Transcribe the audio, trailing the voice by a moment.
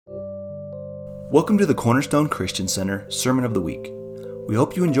Welcome to the Cornerstone Christian Center Sermon of the Week. We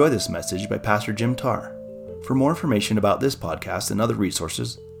hope you enjoy this message by Pastor Jim Tarr. For more information about this podcast and other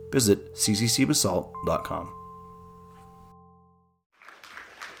resources, visit cccbasalt.com.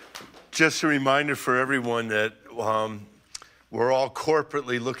 Just a reminder for everyone that we're all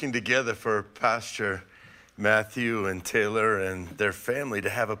corporately looking together for Pastor Matthew and Taylor and their family to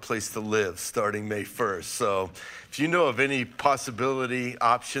have a place to live starting May 1st. So if you know of any possibility,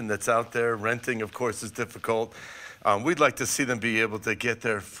 option that's out there, renting, of course, is difficult. We'd like to see them be able to get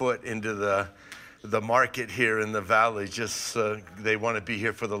their foot into the market here in the valley. Just they want to be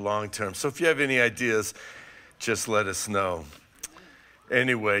here for the long term. So if you have any ideas, just let us know.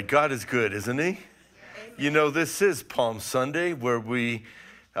 Anyway, God is good, isn't he? You know, this is Palm Sunday, where we,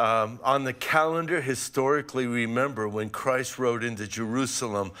 on the calendar, historically remember when Christ rode into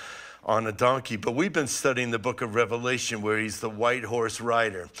Jerusalem on a donkey. But we've been studying the book of Revelation, where he's the white horse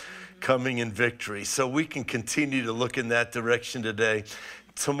rider coming in victory. So we can continue to look in that direction today.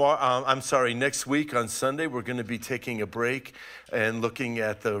 Next week on Sunday, we're going to be taking a break and looking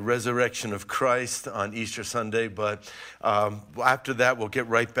at the resurrection of Christ on Easter Sunday. But after that, we'll get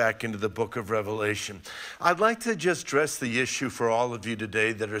right back into the book of Revelation. I'd like to just address the issue for all of you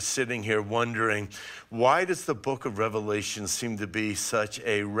today that are sitting here wondering, why does the book of Revelation seem to be such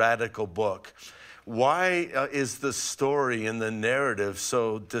a radical book? Why is the story and the narrative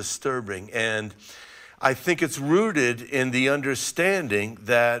so disturbing? And I think it's rooted in the understanding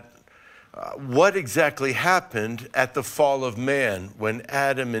that what exactly happened at the fall of man when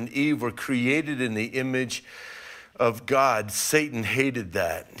Adam and Eve were created in the image of God. Satan hated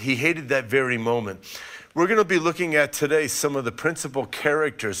that. He hated that very moment. We're going to be looking at today some of the principal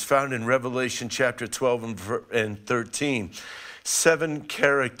characters found in Revelation chapter 12 and 13. 7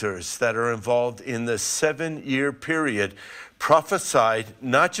 characters that are involved in the 7-year period prophesied,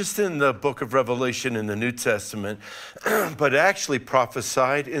 not just in the book of Revelation in the New Testament, but actually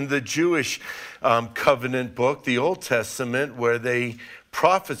prophesied in the Jewish covenant book, the Old Testament, where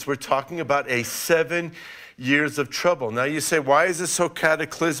prophets were talking about a 7 years of trouble. Now you say, why is this so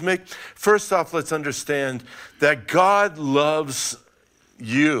cataclysmic? First off, let's understand that God loves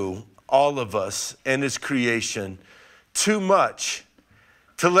you, all of us, and his creation too much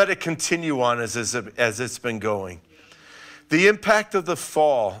to let it continue on as it's been going. The impact of the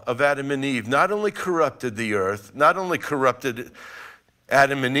fall of Adam and Eve not only corrupted the earth, not only corrupted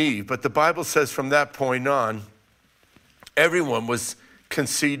Adam and Eve, but the Bible says from that point on, everyone was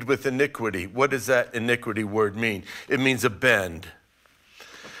conceived with iniquity. What does that iniquity word mean? It means a bend.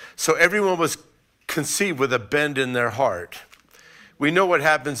 So everyone was conceived with a bend in their heart. We know what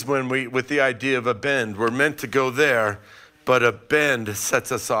happens with the idea of a bend. We're meant to go there, but a bend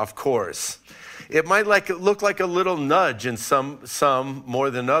sets us off course. It might look like a little nudge in some more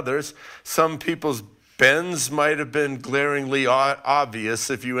than others. Some people's bends might have been glaringly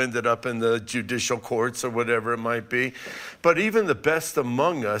obvious if you ended up in the judicial courts or whatever it might be. But even the best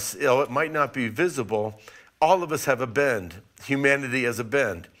among us, it might not be visible. All of us have a bend. Humanity has a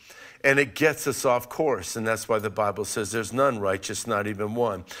bend. And it gets us off course. And that's why the Bible says there's none righteous, not even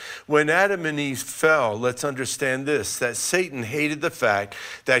one. When Adam and Eve fell, let's understand this, that Satan hated the fact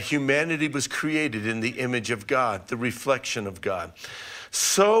that humanity was created in the image of God, the reflection of God.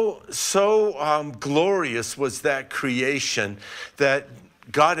 So glorious was that creation that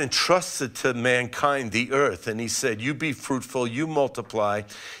God entrusted to mankind the earth, and he said, you be fruitful, you multiply,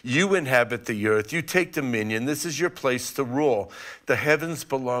 you inhabit the earth, you take dominion, this is your place to rule. The heavens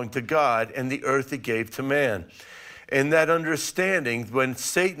belong to God, and the earth he gave to man. And that understanding, when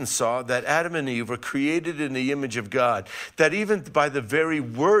Satan saw that Adam and Eve were created in the image of God, that even by the very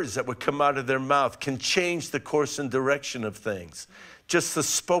words that would come out of their mouth can change the course and direction of things. Just the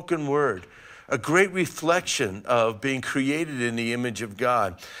spoken word. A great reflection of being created in the image of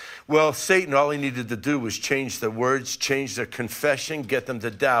God. Well, Satan, all he needed to do was change the words, change their confession, get them to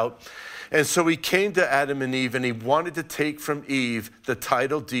doubt. And so he came to Adam and Eve, and he wanted to take from Eve the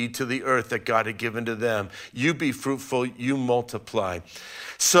title deed to the earth that God had given to them. You be fruitful, you multiply.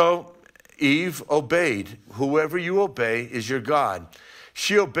 So Eve obeyed. Whoever you obey is your God.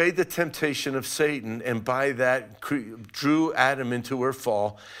 She obeyed the temptation of Satan, and by that drew Adam into her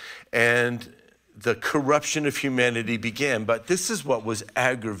fall. And the corruption of humanity began. But this is what was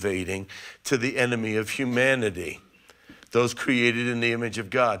aggravating to the enemy of humanity, those created in the image of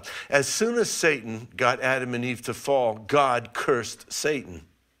God. As soon as Satan got Adam and Eve to fall, God cursed Satan.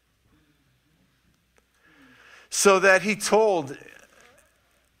 So that he told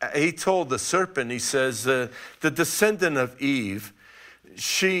the serpent, he says, the descendant of Eve,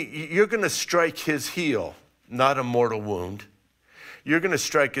 you're going to strike his heel, not a mortal wound. you're going to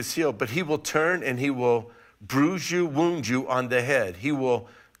strike his heel, but he will turn and he will bruise you, wound you on the head. He will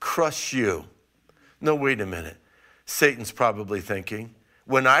crush you. No, wait a minute. Satan's probably thinking,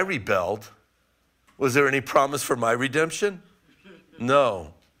 when I rebelled, was there any promise for my redemption?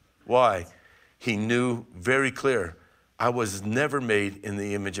 No. Why? He knew very clear, I was never made in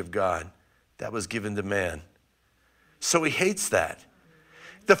the image of God. That was given to man. So he hates that.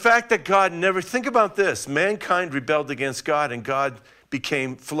 The fact that God never, think about this, mankind rebelled against God and God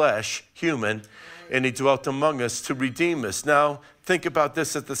became flesh, human, and he dwelt among us to redeem us. Now, think about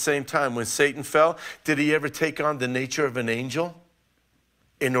this at the same time. When Satan fell, did he ever take on the nature of an angel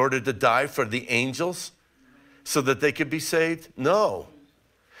in order to die for the angels so that they could be saved? No.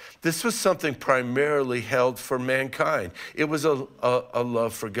 This was something primarily held for mankind. It was a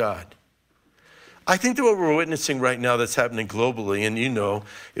love for God. I think that what we're witnessing right now that's happening globally, and you know,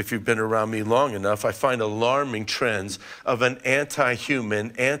 if you've been around me long enough, I find alarming trends of an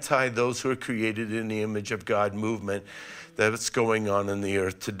anti-human, anti-those who are created in the image of God movement that's going on in the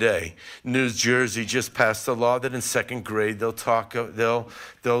earth today. New Jersey just passed a law that in second grade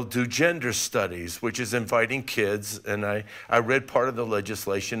they'll do gender studies, which is inviting kids, and I read part of the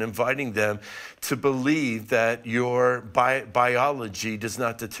legislation, inviting them to believe that your biology does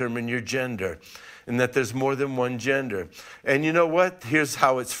not determine your gender, and that there's more than one gender. And you know what? Here's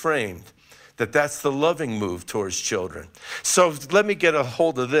how it's framed. That's the loving move towards children. So let me get a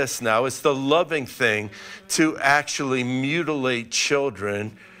hold of this now. It's the loving thing to actually mutilate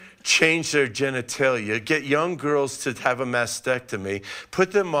children, change their genitalia, get young girls to have a mastectomy,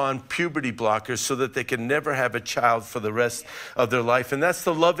 put them on puberty blockers so that they can never have a child for the rest of their life. And that's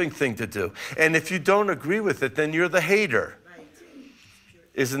the loving thing to do. And if you don't agree with it, then you're the hater.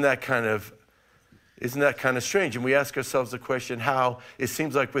 Isn't that kind of strange? And we ask ourselves the question, how it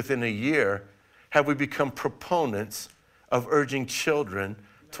seems like within a year, have we become proponents of urging children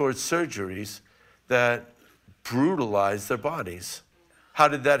towards surgeries that brutalize their bodies? How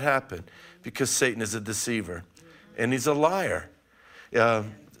did that happen? Because Satan is a deceiver and he's a liar.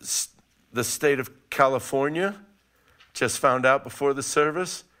 The state of California just found out before the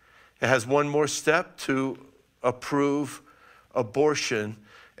service, it has one more step to approve abortion,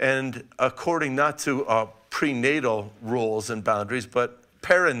 and according not to prenatal rules and boundaries, but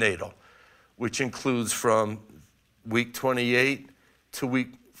perinatal, which includes from week 28 to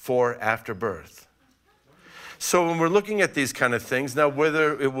week 4 after birth. So when we're looking at these kind of things, now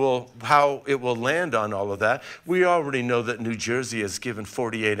how it will land on all of that, we already know that New Jersey has given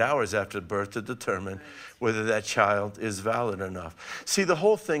 48 hours after birth to determine whether that child is valid enough. See, the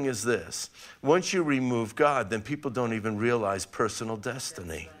whole thing is this. Once you remove God, then people don't even realize personal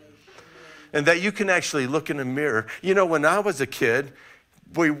destiny. And that you can actually look in a mirror. You know, when I was a kid,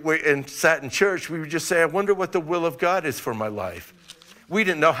 and sat in church, we would just say, I wonder what the will of God is for my life. We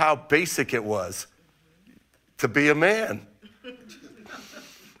didn't know how basic it was to be a man,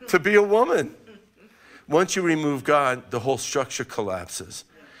 to be a woman. Once you remove God, the whole structure collapses.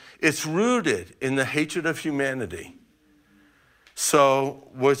 It's rooted in the hatred of humanity. So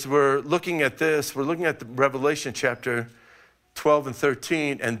as we're looking at this, we're looking at the Revelation chapter 12 and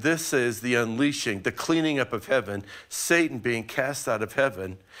 13, and this is the unleashing, the cleaning up of heaven, Satan being cast out of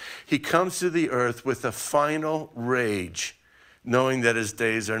heaven. He comes to the earth with a final rage, knowing that his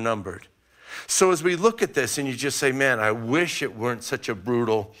days are numbered. So as we look at this and you just say, man, I wish it weren't such a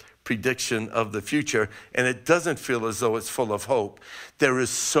brutal prediction of the future, and it doesn't feel as though it's full of hope. There is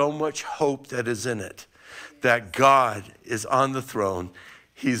so much hope that is in it, that God is on the throne.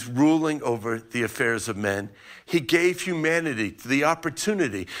 He's ruling over the affairs of men. He gave humanity the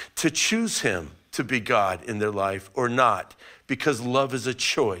opportunity to choose him to be God in their life or not, because love is a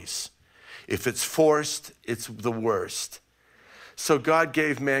choice. If it's forced, it's the worst. So God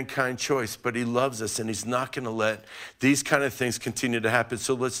gave mankind choice, but he loves us and he's not going to let these kind of things continue to happen.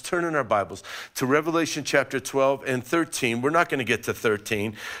 So let's turn in our Bibles to Revelation chapter 12 and 13. We're not going to get to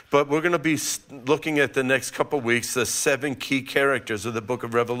 13, but we're going to be looking at the next couple weeks, the 7 key characters of the book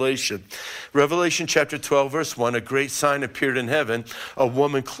of Revelation. Revelation chapter 12, verse 1, a great sign appeared in heaven, a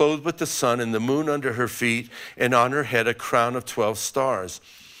woman clothed with the sun and the moon under her feet, and on her head a crown of 12 stars.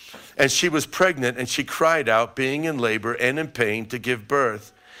 And she was pregnant, and she cried out, being in labor and in pain, to give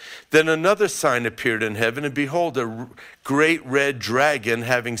birth. Then another sign appeared in heaven, and behold, a great red dragon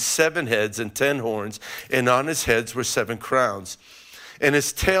having 7 heads and 10 horns, and on his heads were 7 crowns. And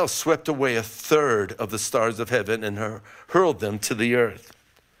his tail swept away 1/3 of the stars of heaven and hurled them to the earth.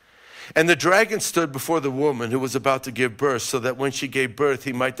 And the dragon stood before the woman who was about to give birth, so that when she gave birth,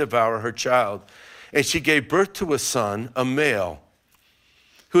 he might devour her child. And she gave birth to a son, a male.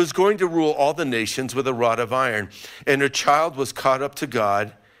 who is going to rule all the nations with a rod of iron. And her child was caught up to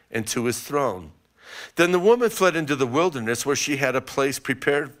God and to his throne. Then the woman fled into the wilderness, where she had a place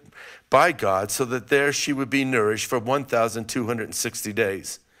prepared by God, so that there she would be nourished for 1,260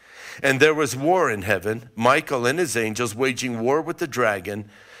 days. And there was war in heaven, Michael and his angels waging war with the dragon.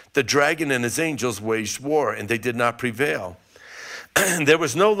 The dragon and his angels waged war, and they did not prevail. And there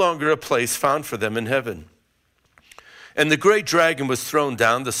was no longer a place found for them in heaven. And the great dragon was thrown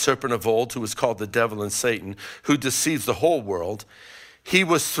down, the serpent of old, who was called the devil and Satan, who deceives the whole world. He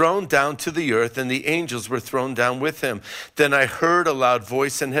was thrown down to the earth, and the angels were thrown down with him. Then I heard a loud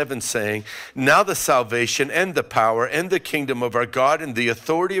voice in heaven saying, now the salvation and the power and the kingdom of our God and the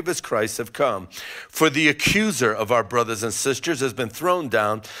authority of his Christ have come. For the accuser of our brothers and sisters has been thrown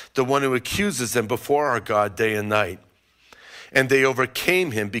down, the one who accuses them before our God day and night. And they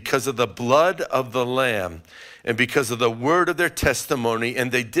overcame him because of the blood of the Lamb and because of the word of their testimony,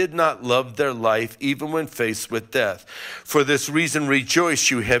 and they did not love their life even when faced with death. For this reason rejoice,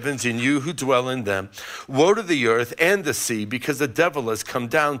 you heavens, and you who dwell in them. Woe to the earth and the sea, because the devil has come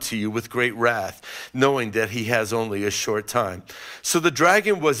down to you with great wrath, knowing that he has only a short time. So the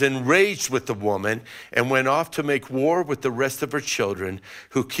dragon was enraged with the woman and went off to make war with the rest of her children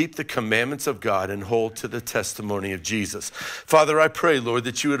who keep the commandments of God and hold to the testimony of Jesus. Father, I pray, Lord,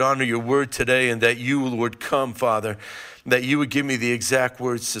 that you would honor your word today, and that you, Lord, come, Father, that you would give me the exact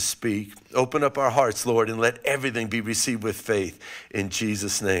words to speak. Open up our hearts, Lord, and let everything be received with faith. In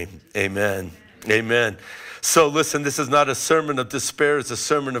Jesus' name, amen. Amen. So listen, this is not a sermon of despair. It's a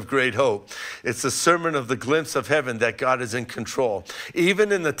sermon of great hope. It's a sermon of the glimpse of heaven that God is in control.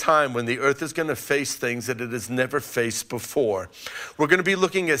 Even in the time when the earth is going to face things that it has never faced before. We're going to be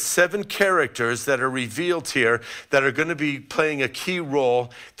looking at 7 characters that are revealed here that are going to be playing a key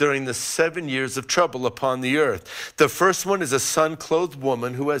role during the 7 years of trouble upon the earth. The first one is a sun-clothed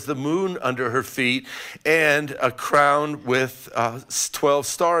woman who has the moon under her feet and a crown with 12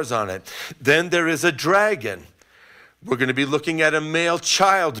 stars on it. Then there is a dragon. We're going to be looking at a male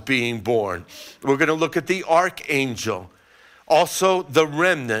child being born. We're going to look at the archangel, also the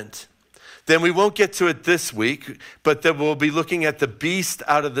remnant. Then we won't get to it this week, but then we'll be looking at the beast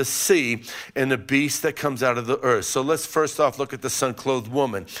out of the sea and the beast that comes out of the earth. So let's first off look at the sun-clothed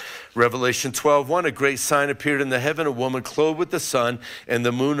woman. Revelation 12:1, a great sign appeared in the heaven, a woman clothed with the sun and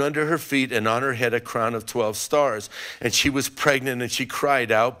the moon under her feet, and on her head a crown of 12 stars. And she was pregnant, and she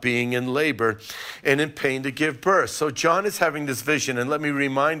cried out, being in labor and in pain to give birth. So John is having this vision, and let me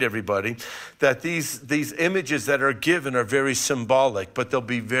remind everybody that these images that are given are very symbolic, but they'll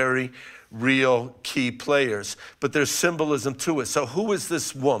be very real key players, but there's symbolism to it. So who is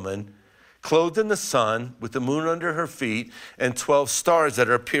this woman clothed in the sun with the moon under her feet and 12 stars that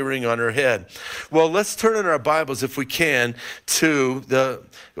are appearing on her head? Well, let's turn in our Bibles, if we can, to the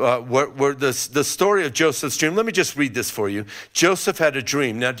story of Joseph's dream. Let me just read this for you. Joseph had a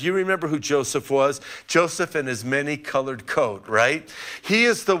dream. Now, do you remember who Joseph was? Joseph in his many-colored coat, right? He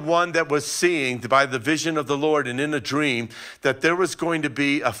is the one that was seeing by the vision of the Lord and in a dream that there was going to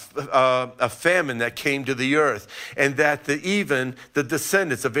be a famine that came to the earth, and that even the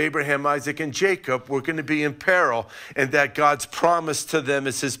descendants of Abraham, Isaac, and Jacob were going to be in peril, and that God's promise to them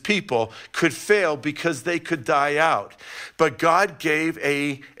as his people could fail because they could die out. But God gave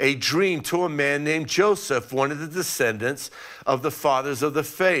a dream to a man named Joseph, one of the descendants of the fathers of the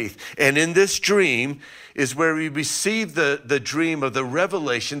faith. And in this dream is where we received the dream of the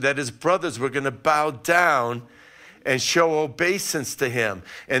revelation that his brothers were going to bow down and show obeisance to him.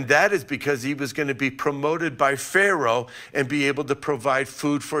 And that is because he was going to be promoted by Pharaoh and be able to provide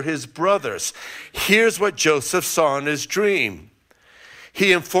food for his brothers. Here's what Joseph saw in his dream.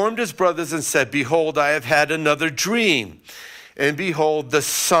 He informed his brothers and said, behold, I have had another dream. And behold, the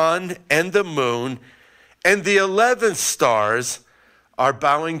sun and the moon and the 11 stars are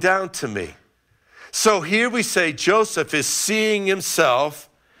bowing down to me. So here we say Joseph is seeing himself,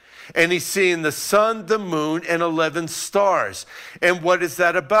 and he's seeing the sun, the moon, and 11 stars. And what is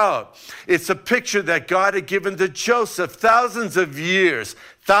that about? It's a picture that God had given to Joseph thousands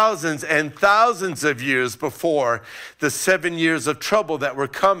and thousands of years before the 7 years of trouble that were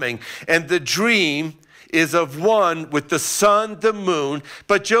coming. And the dream is of one with the sun, the moon.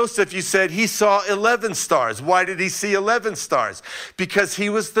 But Joseph, you said he saw 11 stars. Why did he see 11 stars? Because he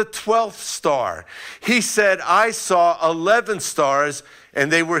was the 12th star. He said, I saw 11 stars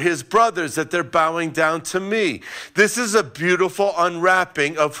and they were his brothers, that they're bowing down to me. This is a beautiful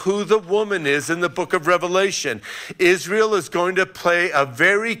unwrapping of who the woman is in the book of Revelation. Israel is going to play a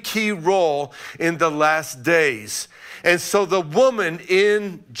very key role in the last days. And so the woman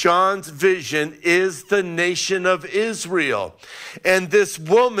in John's vision is the nation of Israel. And this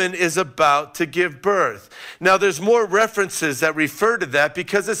woman is about to give birth. Now there's more references that refer to that,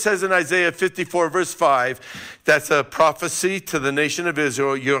 because it says in Isaiah 54 verse 5, that's a prophecy to the nation of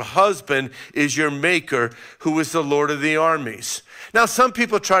Israel. Your husband is your maker, who is the Lord of the armies. Now, some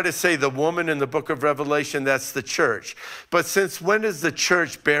people try to say the woman in the book of Revelation, that's the church. But since when is the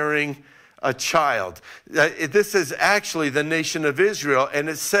church bearing a child? This is actually the nation of Israel, and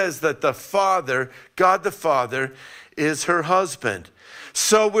it says that the Father, God the Father, is her husband.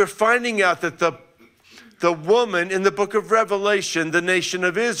 So we're finding out that the woman in the book of Revelation, the nation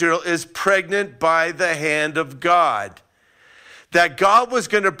of Israel, is pregnant by the hand of God. That God was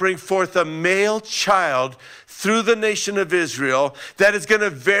going to bring forth a male child through the nation of Israel that is going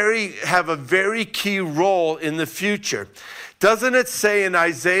to have a very key role in the future. Doesn't it say in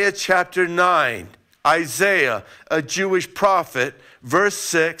Isaiah chapter 9, Isaiah, a Jewish prophet, verse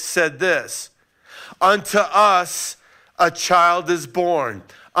 6 said this, unto us a child is born,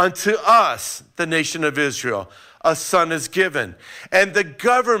 unto us, the nation of Israel, a son is given, and the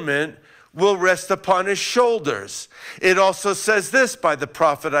government will rest upon his shoulders. It also says this by the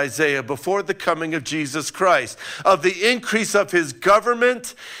prophet Isaiah before the coming of Jesus Christ, of the increase of his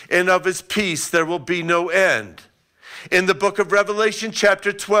government and of his peace there will be no end. In the book of Revelation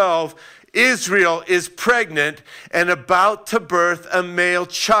chapter 12, Israel is pregnant and about to birth a male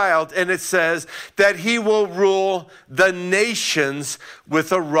child, and it says that he will rule the nations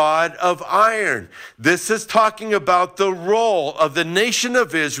with a rod of iron. This is talking about the role of the nation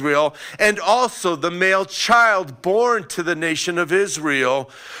of Israel and also the male child born to the nation of Israel,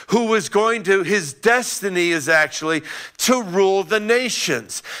 who is going to, his destiny is actually to rule the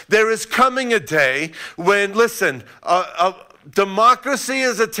nations. There is coming a day when, listen, democracy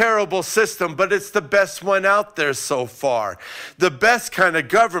is a terrible system, but it's the best one out there so far. The best kind of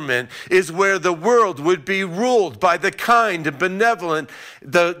government is where the world would be ruled by the kind and benevolent,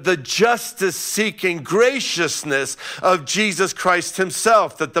 the justice-seeking graciousness of Jesus Christ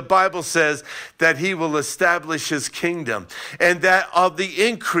himself, that the Bible says that he will establish his kingdom, and that of the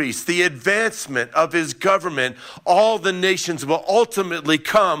increase, the advancement of his government, all the nations will ultimately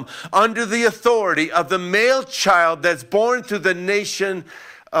come under the authority of the male child that's born to the nation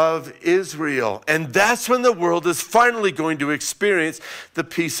of Israel. And that's when the world is finally going to experience the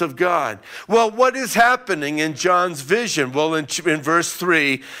peace of God. Well, what is happening in John's vision? Well, in verse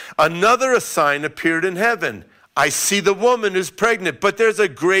 3, another sign appeared in heaven. I see the woman who's pregnant, but there's a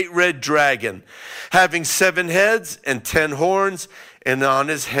great red dragon having 7 heads and 10 horns, and on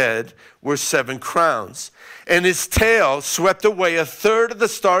his head were 7 crowns. And his tail swept away 1/3 of the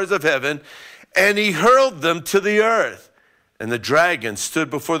stars of heaven, and he hurled them to the earth. And the dragon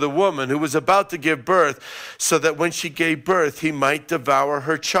stood before the woman who was about to give birth, so that when she gave birth, he might devour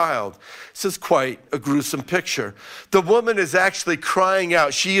her child. This is quite a gruesome picture. The woman is actually crying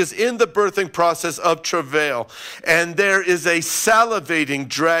out. She is in the birthing process of travail, and there is a salivating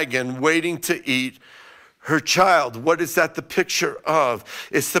dragon waiting to eat her child. What is that the picture of?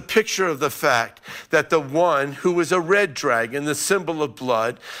 It's the picture of the fact that the one who is a red dragon, the symbol of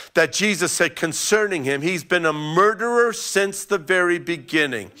blood, that Jesus said concerning him, he's been a murderer since the very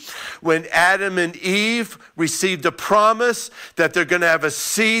beginning. When Adam and Eve received a promise that they're going to have a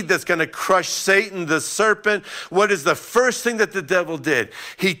seed that's going to crush Satan, the serpent, what is the first thing that the devil did?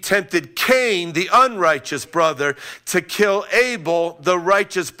 He tempted Cain, the unrighteous brother, to kill Abel, the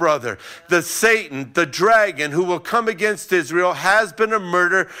righteous brother. The Satan, the dragon who will come against Israel, has been a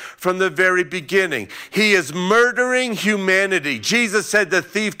murderer from the very beginning. He is murdering humanity. Jesus said the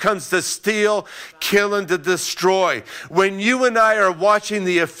thief comes to steal, kill, and to destroy. When you and I are watching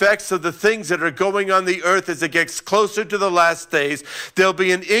the effects of the things that are going on the earth as it gets closer to the last days, there'll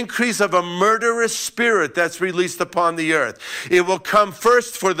be an increase of a murderous spirit that's released upon the earth. It will come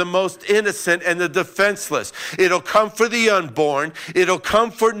first for the most innocent and the defenseless. It'll come for the unborn. It'll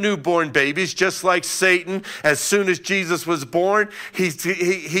come for newborn babies, just like Satan. As soon as Jesus was born,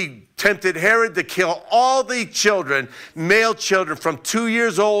 he tempted Herod to kill all the children, male children from 2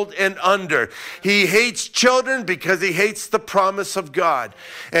 years old and under. He hates children because he hates the promise of God.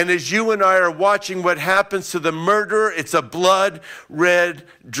 And as you and I are watching what happens to the murderer, it's a blood-red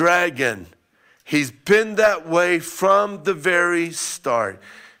dragon. He's been that way from the very start.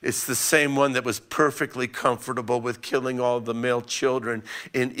 It's the same one that was perfectly comfortable with killing all the male children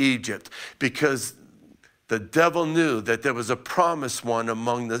in Egypt, because the devil knew that there was a promised one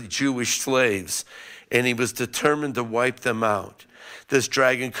among the Jewish slaves, and he was determined to wipe them out. This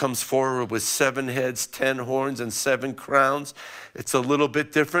dragon comes forward with 7 heads, 10 horns, and 7 crowns. It's a little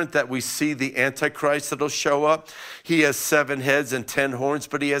bit different that we see the Antichrist that'll show up. He has 7 heads and 10 horns,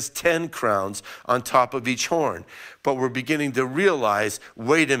 but he has 10 crowns on top of each horn. But we're beginning to realize,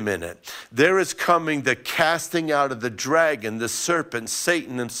 wait a minute, there is coming the casting out of the dragon, the serpent,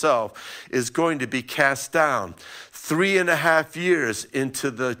 Satan himself, is going to be cast down. 3.5 years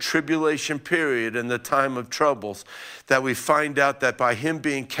into the tribulation period and the time of troubles, that we find out that by him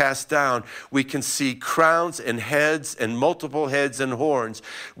being cast down, we can see crowns and heads and multiple heads and horns,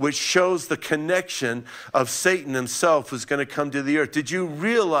 which shows the connection of Satan himself who's going to come to the earth. Did you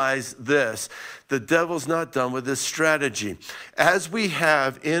realize this? The devil's not done with this strategy. As we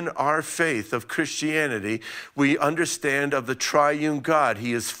have in our faith of Christianity, we understand of the triune God.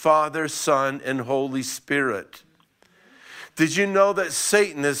 He is Father, Son, and Holy Spirit. Did you know that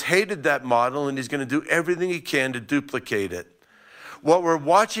Satan has hated that model and he's going to do everything he can to duplicate it? What we're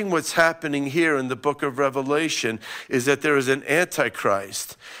watching, what's happening here in the book of Revelation, is that there is an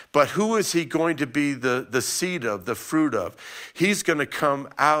Antichrist. But who is he going to be the seed of, the fruit of? He's going to come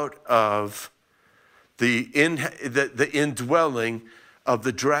out of the indwelling of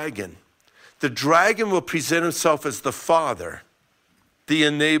the dragon. The dragon will present himself as the father, the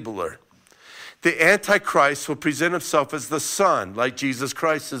enabler. The Antichrist will present himself as the Son, like Jesus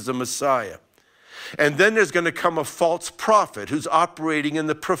Christ is the Messiah. And then there's going to come a false prophet who's operating in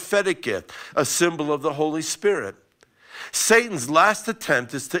the prophetic gift, a symbol of the Holy Spirit. Satan's last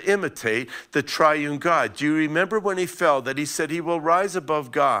attempt is to imitate the triune God. Do you remember when he fell that he said he will rise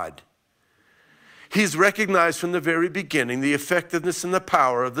above God? He's recognized from the very beginning the effectiveness and the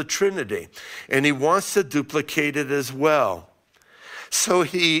power of the Trinity, and he wants to duplicate it as well. So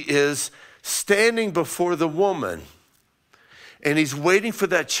he is standing before the woman, and he's waiting for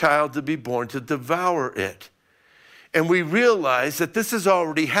that child to be born to devour it. And we realize that this has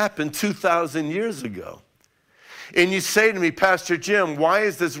already happened 2,000 years ago. And you say to me, Pastor Jim, why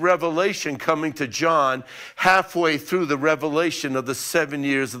is this revelation coming to John halfway through the revelation of the 7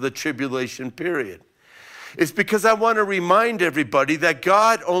 years of the tribulation period? It's because I want to remind everybody that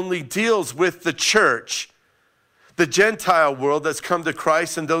God only deals with the church, the Gentile world that's come to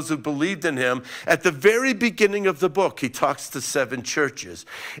Christ and those who believed in him. At the very beginning of the book, he talks to 7 churches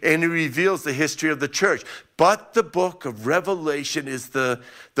and he reveals the history of the church. But the book of Revelation is the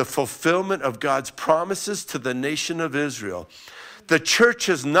fulfillment of God's promises to the nation of Israel. The church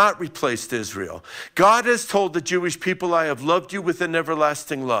has not replaced Israel. God has told the Jewish people, I have loved you with an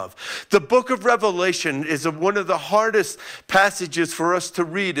everlasting love. The book of Revelation is one of the hardest passages for us to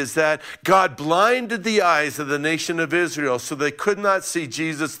read, is that God blinded the eyes of the nation of Israel so they could not see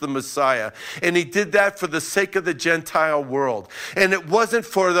Jesus the Messiah. And he did that for the sake of the Gentile world. And it wasn't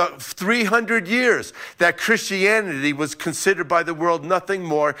for the 300 years that Christianity was considered by the world nothing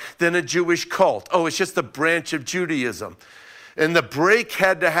more than a Jewish cult. Oh, it's just a branch of Judaism. And the break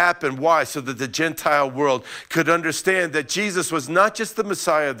had to happen. Why? So that the Gentile world could understand that Jesus was not just the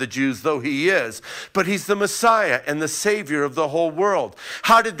Messiah of the Jews, though he is, but he's the Messiah and the Savior of the whole world.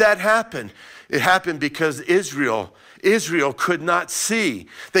 How did that happen? It happened because Israel could not see.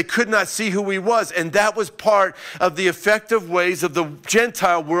 They could not see who he was. And that was part of the effective ways of the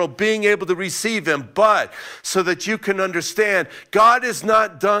Gentile world being able to receive him. But so that you can understand, God is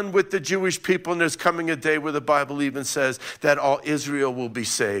not done with the Jewish people, and there's coming a day where the Bible even says that all Israel will be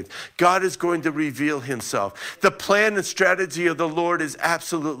saved. God is going to reveal himself. The plan and strategy of the Lord is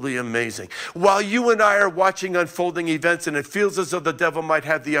absolutely amazing. While you and I are watching unfolding events and it feels as though the devil might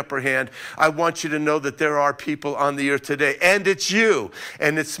have the upper hand, I want you to know that there are people on the earth today, and it's you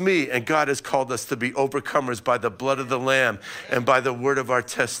and it's me, and God has called us to be overcomers by the blood of the Lamb and by the word of our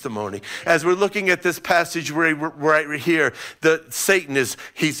testimony. As we're looking at this passage right here, Satan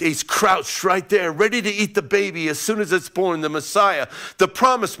he's crouched right there, ready to eat the baby as soon as it's born, the Messiah, the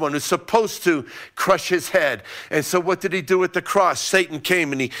promised one who's supposed to crush his head. And so what did he do at the cross? Satan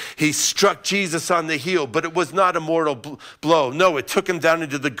came and he struck Jesus on the heel, but it was not a mortal blow. No, it took him down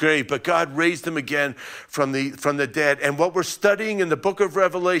into the grave, but God raised him again from the dead. And what we're studying in the book of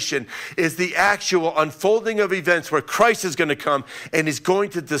Revelation is the actual unfolding of events where Christ is going to come and he's going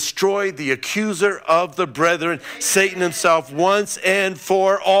to destroy the accuser of the brethren, Satan himself, once and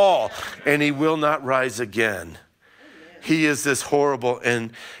for all. And he will not rise again. He is this horrible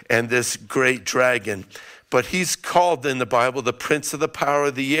and this great dragon. But he's called in the Bible the prince of the power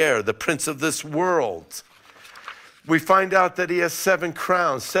of the air, the prince of this world. We find out that he has 7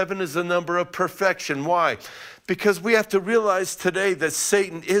 crowns. 7 is the number of perfection. Why? Because we have to realize today that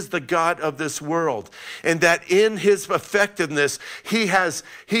Satan is the god of this world, and that in his effectiveness, he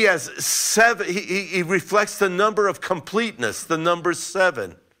reflects the number of completeness, the number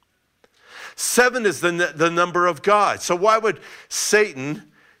 7. 7 is the number of God. So why would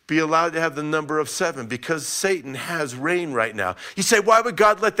Satan be allowed to have the number of 7? Because Satan has reign right now. You say, why would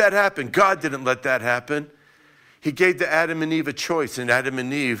God let that happen? God didn't let that happen. He gave to Adam and Eve a choice, and Adam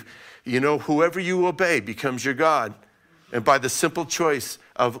and Eve, whoever you obey becomes your God. And by the simple choice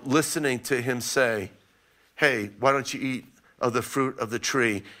of listening to him say, hey, why don't you eat of the fruit of the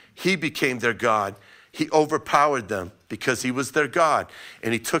tree? He became their God. He overpowered them because he was their God.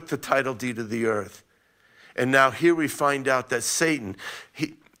 And he took the title deed of the earth. And now here we find out that Satan,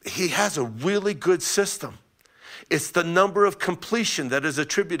 he has a really good system. It's the number of completion that is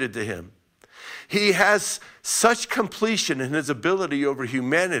attributed to him. He has such completion in his ability over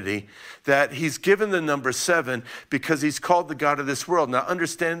humanity that he's given the number 7 because he's called the God of this world. Now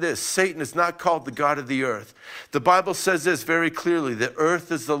understand this, Satan is not called the God of the earth. The Bible says this very clearly, the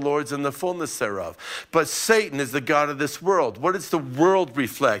earth is the Lord's and the fullness thereof. But Satan is the God of this world. What does the world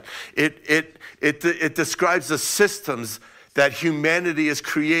reflect? It describes the systems that humanity has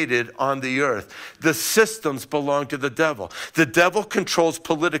created on the earth. The systems belong to the devil. The devil controls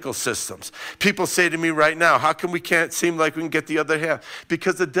political systems. People say to me right now, how come we can't seem like we can get the other half?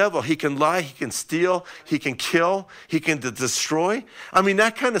 Because the devil, he can lie, he can steal, he can kill, he can destroy. I mean,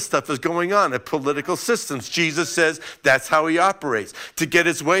 that kind of stuff is going on in political systems. Jesus says that's how he operates. To get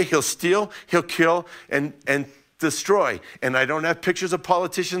his way, he'll steal, he'll kill, and destroy. And I don't have pictures of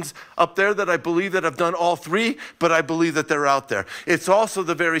politicians up there that I believe that have done all 3, but I believe that they're out there. It's also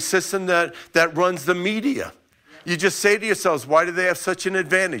the very system that runs the media. You just say to yourselves, why do they have such an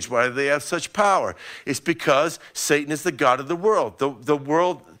advantage? Why do they have such power? It's because Satan is the god of the world. The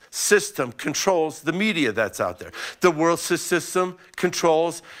world system controls the media that's out there. The world system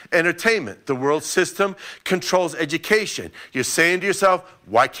controls entertainment. The world system controls education. You're saying to yourself,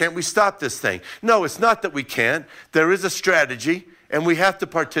 why can't we stop this thing? No, it's not that we can't. There is a strategy, and we have to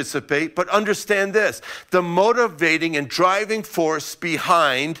participate. But understand this, the motivating and driving force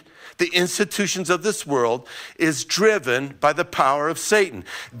behind the institutions of this world is driven by the power of Satan.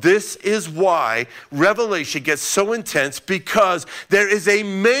 This is why Revelation gets so intense, because there is a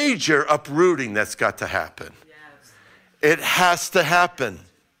major uprooting that's got to happen. Yes. It has to happen.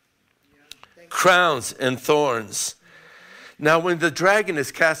 Crowns and thorns. Now, when the dragon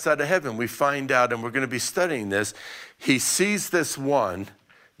is cast out of heaven, we find out, and we're going to be studying this, he sees this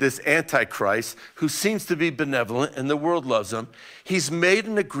Antichrist, who seems to be benevolent and the world loves him. He's made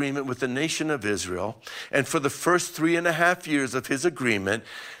an agreement with the nation of Israel. And for the first 3.5 years of his agreement,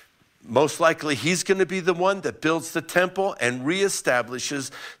 most likely he's going to be the one that builds the temple and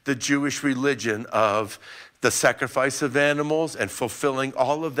reestablishes the Jewish religion of the sacrifice of animals and fulfilling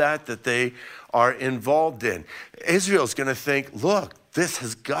all of that they are involved in. Israel's going to think, look, this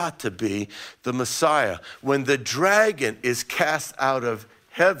has got to be the Messiah. When the dragon is cast out of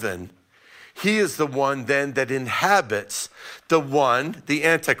heaven, he is the one then that inhabits the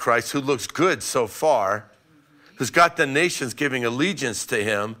Antichrist, who looks good so far, who's got the nations giving allegiance to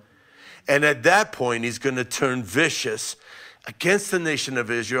him. And at that point, he's going to turn vicious against the nation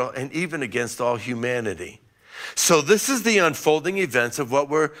of Israel and even against all humanity. So this is the unfolding events of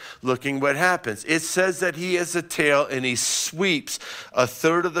what happens. It says that he has a tail and he sweeps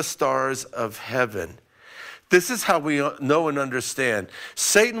 1/3 of the stars of heaven. This is how we know and understand.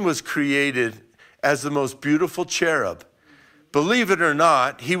 Satan was created as the most beautiful cherub. Believe it or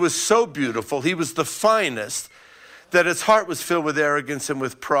not, he was so beautiful, he was the finest, that his heart was filled with arrogance and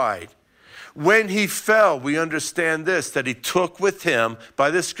with pride. When he fell, we understand this, that he took with him, by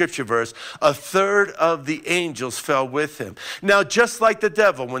this scripture verse, 1/3 of the angels fell with him. Now, just like the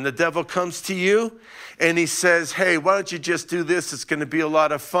devil, when the devil comes to you and he says, hey, why don't you just do this? It's going to be a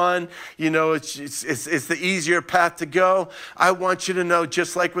lot of fun. It's the easier path to go. I want you to know,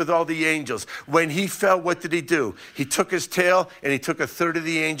 just like with all the angels, when he fell, what did he do? He took his tail and he took 1/3 of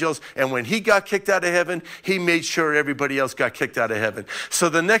the angels. And when he got kicked out of heaven, he made sure everybody else got kicked out of heaven. So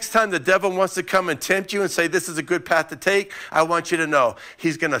the next time the devil wants to come and tempt you and say, this is a good path to take, I want you to know,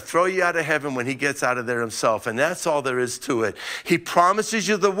 he's going to throw you out of heaven when he gets out of there himself. And that's all there is to it. He promises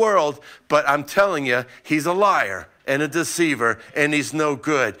you the world, but I'm telling you, he's a liar and a deceiver, and he's no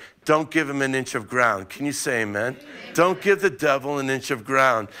good. Don't give him an inch of ground. Can you say amen? Don't give the devil an inch of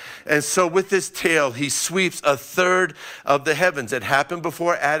ground. And so with his tail, he sweeps 1/3 of the heavens. It happened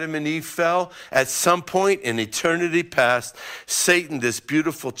before Adam and Eve fell. At some point in eternity past, Satan, this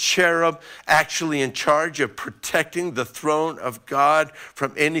beautiful cherub, actually in charge of protecting the throne of God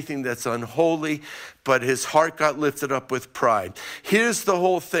from anything that's unholy. but his heart got lifted up with pride. Here's the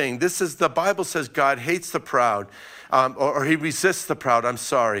whole thing. The Bible says God hates the proud, or he resists the proud,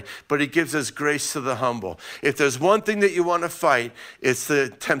 but he gives his grace to the humble. If there's one thing that you want to fight, it's the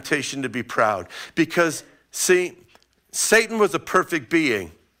temptation to be proud. Because, see, Satan was a perfect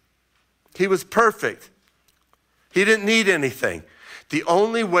being. He was perfect. He didn't need anything. The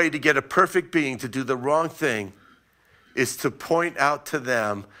only way to get a perfect being to do the wrong thing is to point out to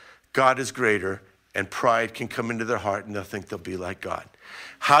them God is greater, and pride can come into their heart and they'll think they'll be like God.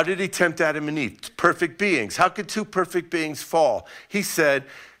 How did he tempt Adam and Eve? Perfect beings. How could two perfect beings fall? He said,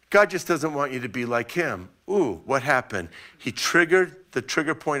 God just doesn't want you to be like him. Ooh, what happened? He triggered the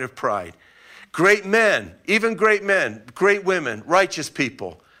trigger point of pride. Great men, even great men, great women, righteous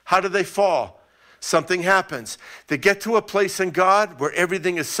people. How do they fall? Something happens. They get to a place in God where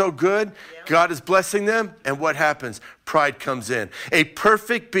everything is so good, God is blessing them, and what happens? Pride comes in. A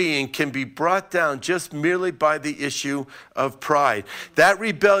perfect being can be brought down just merely by the issue of pride. That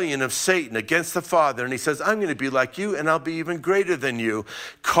rebellion of Satan against the Father, and he says, I'm going to be like you, and I'll be even greater than you,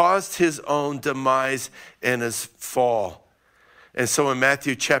 caused his own demise and his fall. And so in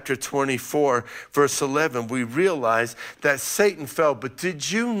Matthew chapter 24, verse 11, we realize that Satan fell. But did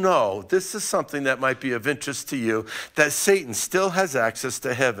you know, this is something that might be of interest to you, that Satan still has access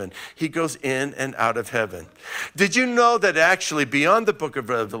to heaven. He goes in and out of heaven. Did you know that actually beyond the book of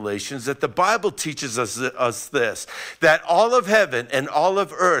Revelations, that the Bible teaches us this, that all of heaven and all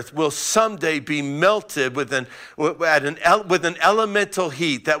of earth will someday be melted with an elemental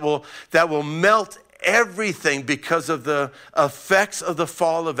heat that will melt everything because of the effects of the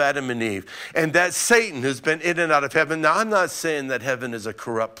fall of Adam and Eve. And that Satan, who's been in and out of heaven. Now, I'm not saying that heaven is a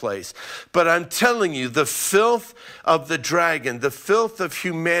corrupt place, but I'm telling you, the filth of the dragon, the filth of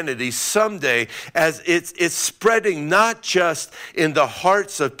humanity someday, as it's spreading not just in the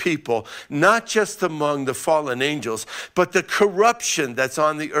hearts of people, not just among the fallen angels, but the corruption that's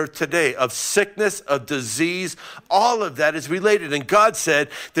on the earth today of sickness, of disease, all of that is related. And God said,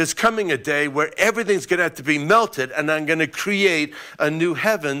 there's coming a day where everything's going to have to be melted, and I'm going to create a new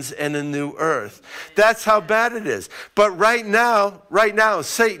heavens and a new earth. That's how bad it is. But right now,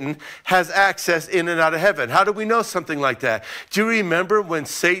 Satan has access in and out of heaven. How do we know something like that? Do you remember when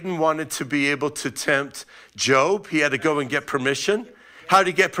Satan wanted to be able to tempt Job? He had to go and get permission. How did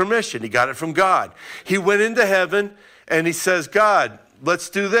he get permission? He got it from God. He went into heaven and he says, God, let's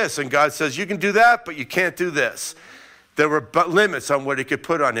do this. And God says, you can do that, but you can't do this. There were limits on what he could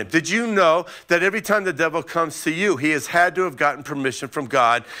put on him. Did you know that every time the devil comes to you, he has had to have gotten permission from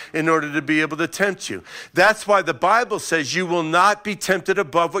God in order to be able to tempt you? That's why the Bible says you will not be tempted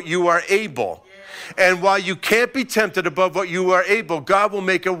above what you are able. And while you can't be tempted above what you are able, God will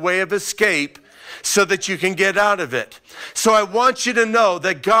make a way of escape so that you can get out of it. So I want you to know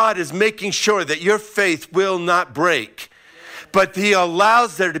that God is making sure that your faith will not break. But he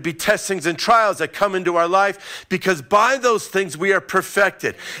allows there to be testings and trials that come into our life, because by those things we are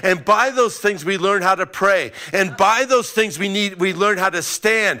perfected. And by those things we learn how to pray. And by those things we learn how to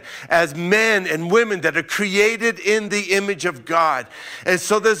stand as men and women that are created in the image of God. And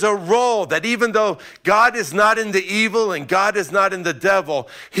so there's a role that even though God is not in the evil and God is not in the devil,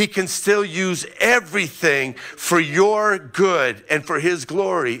 he can still use everything for your good and for his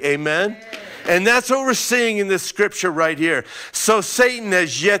glory. Amen? And that's what we're seeing in this scripture right here. So Satan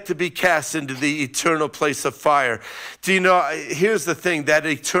has yet to be cast into the eternal place of fire. Do you know, here's the thing, that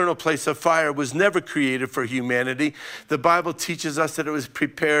eternal place of fire was never created for humanity. The Bible teaches us that it was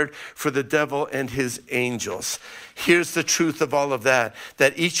prepared for the devil and his angels. Here's the truth of all of that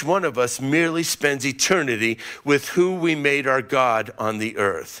each one of us merely spends eternity with who we made our God on the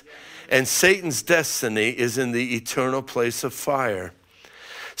earth. And Satan's destiny is in the eternal place of fire.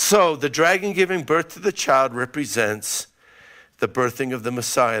 So the dragon giving birth to the child represents the birthing of the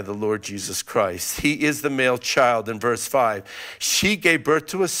Messiah, the Lord Jesus Christ. He is the male child in verse 5. She gave birth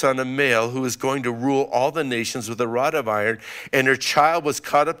to a son, a male, who is going to rule all the nations with a rod of iron, and her child was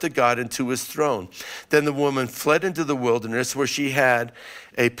caught up to God and to his throne. Then the woman fled into the wilderness, where she had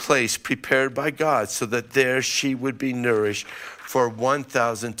a place prepared by God, so that there she would be nourished for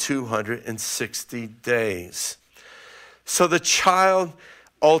 1,260 days. So the child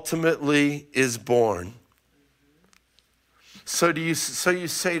ultimately is born. So you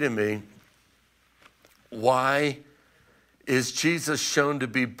say to me, why is Jesus shown to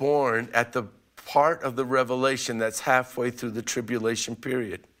be born at the part of the revelation that's halfway through the tribulation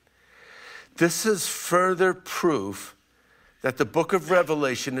period? This is further proof that the book of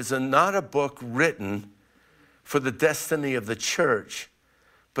Revelation is not a book written for the destiny of the church,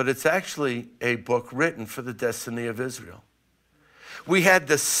 but it's actually a book written for the destiny of Israel. We had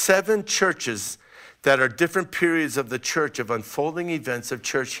the 7 churches that are different periods of the church, of unfolding events of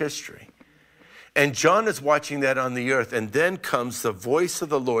church history. And John is watching that on the earth. And then comes the voice of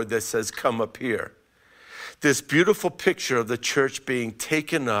the Lord that says, come up here. This beautiful picture of the church being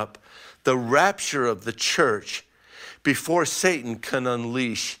taken up, the rapture of the church before Satan can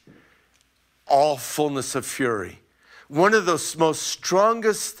unleash all fullness of fury. One of those most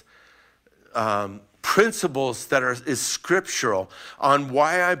strongest principles that is scriptural on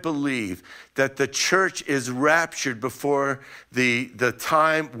why I believe that the church is raptured before the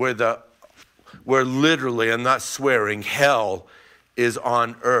time where literally, I'm not swearing, hell is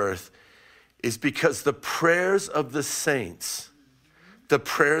on earth, is because the prayers of the saints, the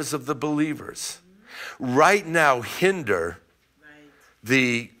prayers of the believers, right now hinder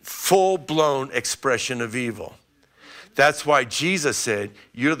the full-blown expression of evil. That's why Jesus said,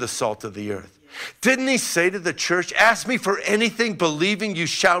 you're the salt of the earth. Didn't he say to the church, ask me for anything, believing you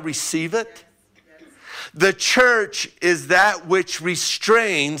shall receive it? The church is that which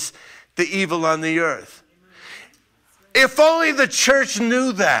restrains the evil on the earth. If only the church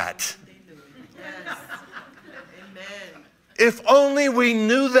knew that. If only we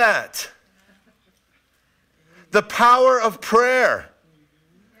knew that. The power of prayer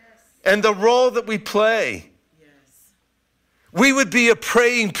and the role that we play. We would be a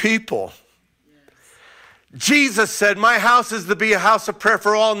praying people. Jesus said, my house is to be a house of prayer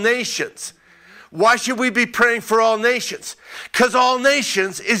for all nations. Why should we be praying for all nations? Because all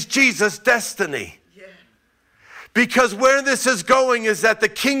nations is Jesus' destiny. Because where this is going is that the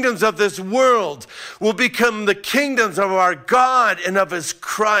kingdoms of this world will become the kingdoms of our God and of his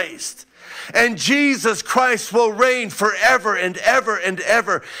Christ. And Jesus Christ will reign forever and ever and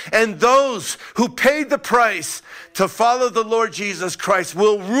ever. And those who paid the price to follow the Lord Jesus Christ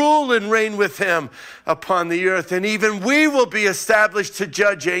will rule and reign with him upon the earth. And even we will be established to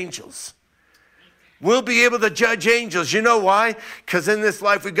judge angels. We'll be able to judge angels. You know why? Because in this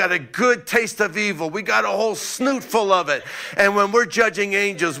life, we've got a good taste of evil. We got a whole snoot full of it. And when we're judging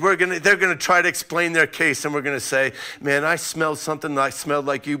angels, they're going to try to explain their case. And we're going to say, man, I smelled something that I smelled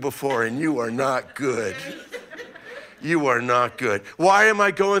like you before, and you are not good. You are not good. Why am I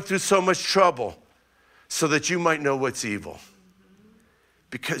going through so much trouble? So that you might know what's evil.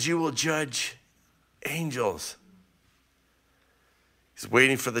 Because you will judge angels. He's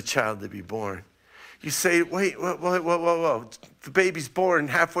waiting for the child to be born. You say, wait, whoa. The baby's born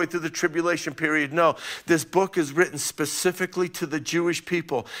halfway through the tribulation period. No, this book is written specifically to the Jewish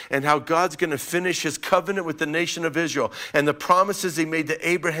people and how God's going to finish his covenant with the nation of Israel. And the promises he made to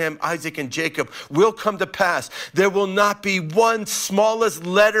Abraham, Isaac, and Jacob will come to pass. There will not be one smallest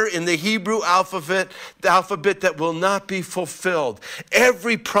letter in the Hebrew alphabet that will not be fulfilled.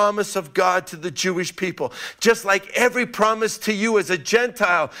 Every promise of God to the Jewish people, just like every promise to you as a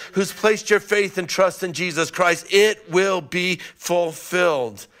Gentile who's placed your faith and trust in Jesus Christ, it will be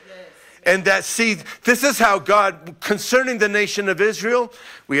fulfilled. And this is how God, concerning the nation of Israel,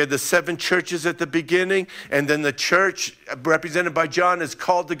 we had the 7 churches at the beginning, and then the church represented by John is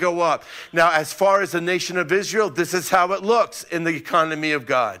called to go up. Now, as far as the nation of Israel, this is how it looks in the economy of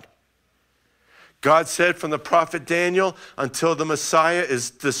God. God said from the prophet Daniel, until the Messiah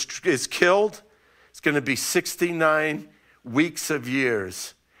is killed, it's going to be 69 weeks of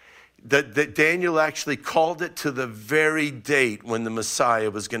years. That Daniel actually called it to the very date when the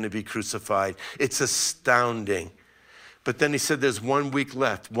Messiah was going to be crucified. It's astounding. But then he said there's 1 week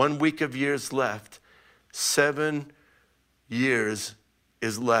left. 1 week of years left. 7 years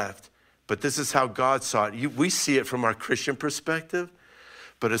is left. But this is how God saw it. We see it from our Christian perspective.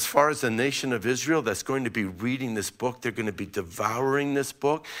 But as far as the nation of Israel that's going to be reading this book, they're going to be devouring this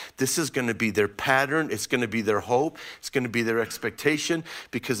book. This is going to be their pattern. It's going to be their hope. It's going to be their expectation,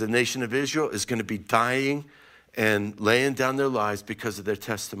 because the nation of Israel is going to be dying and laying down their lives because of their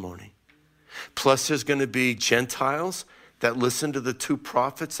testimony. Plus, there's going to be Gentiles that listen to the 2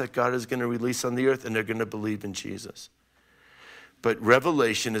 prophets that God is going to release on the earth, and they're going to believe in Jesus. But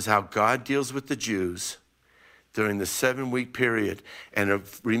Revelation is how God deals with the Jews during the 7-week period. And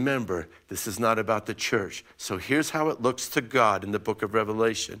remember, this is not about the church. So here's how it looks to God in the book of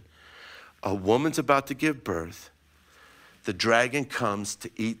Revelation. A woman's about to give birth. The dragon comes to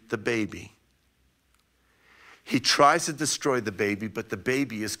eat the baby. He tries to destroy the baby, but the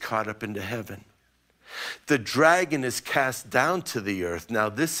baby is caught up into heaven. The dragon is cast down to the earth. Now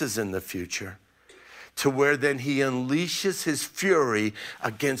this is in the future. To where then he unleashes his fury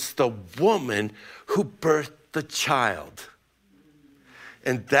against the woman who birthed the child.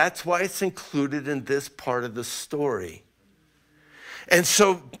 And that's why it's included in this part of the story. And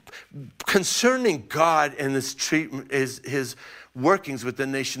so concerning God and his treatment, his workings with the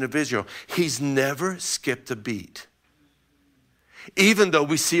nation of Israel. He's never skipped a beat, even though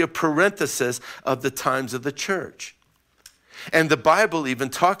we see a parenthesis of the times of the church. And the Bible even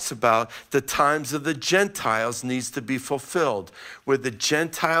talks about the times of the Gentiles needs to be fulfilled, where the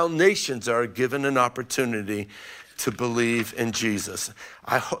Gentile nations are given an opportunity to believe in Jesus.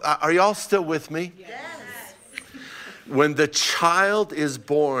 Are y'all still with me? Yes. When the child is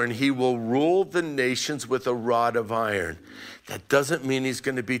born, he will rule the nations with a rod of iron. That doesn't mean he's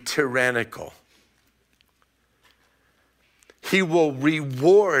going to be tyrannical. He will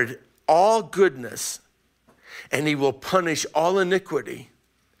reward all goodness, and he will punish all iniquity.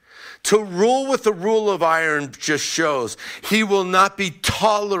 To rule with the rule of iron just shows he will not be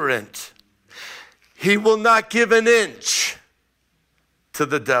tolerant. He will not give an inch to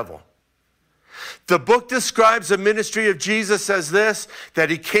the devil. The book describes the ministry of Jesus as this, that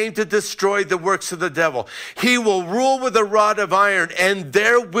he came to destroy the works of the devil. He will rule with a rod of iron, and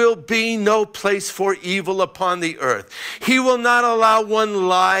there will be no place for evil upon the earth. He will not allow one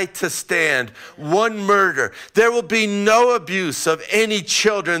lie to stand, one murder. There will be no abuse of any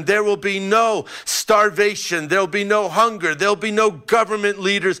children. There will be no starvation. There will be no hunger. There will be no government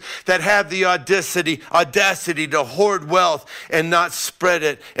leaders that have the audacity to hoard wealth and not spread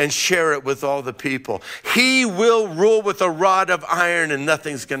it and share it with all the people. He will rule with a rod of iron, and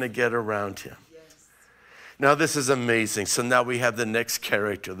nothing's going to get around him. Yes. Now, this is amazing. So now we have the next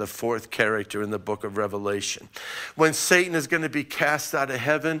character, the fourth character in the book of Revelation. When Satan is going to be cast out of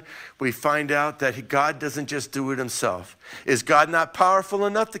heaven, we find out that God doesn't just do it himself. Is God not powerful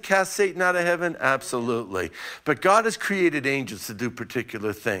enough to cast Satan out of heaven? Absolutely. But God has created angels to do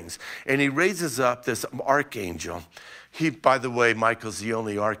particular things. And he raises up this archangel. By the way, Michael's the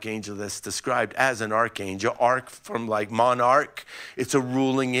only archangel that's described as an archangel. Arch from like monarch. It's a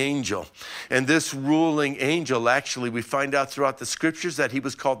ruling angel. And this ruling angel, actually, we find out throughout the scriptures that he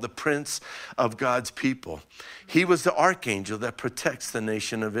was called the Prince of God's people. He was the archangel that protects the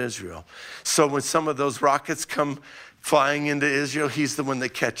nation of Israel. So when some of those rockets come flying into Israel, he's the one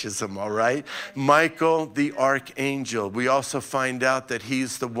that catches them, all right? Michael, the archangel. We also find out that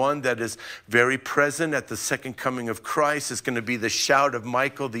he's the one that is very present at the second coming of Christ. It's going to be the shout of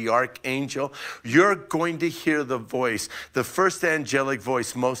Michael, the archangel. You're going to hear the voice. The first angelic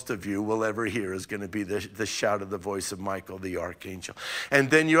voice most of you will ever hear is going to be the shout of the voice of Michael, the archangel. And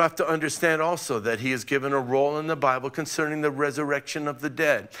then you have to understand also that he is given a role in the Bible concerning the resurrection of the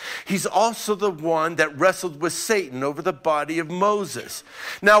dead. He's also the one that wrestled with Satan over the body of Moses.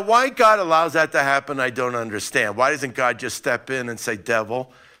 Now, why God allows that to happen, I don't understand. Why doesn't God just step in and say,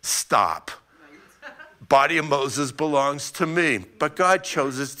 devil, stop? Body of Moses belongs to me. But God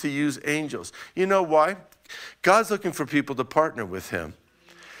chooses to use angels. You know why? God's looking for people to partner with him.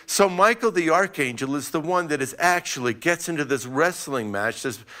 So Michael the archangel is the one that is actually gets into this wrestling match,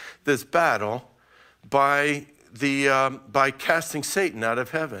 this battle, by casting Satan out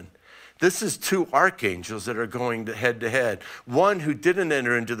of heaven. This is two archangels that are going head to head. One who didn't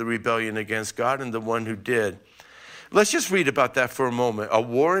enter into the rebellion against God, and the one who did. Let's just read about that for a moment. A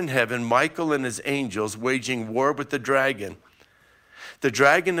war in heaven, Michael and his angels waging war with the dragon. The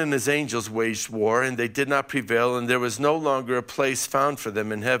dragon and his angels waged war, and they did not prevail, and there was no longer a place found for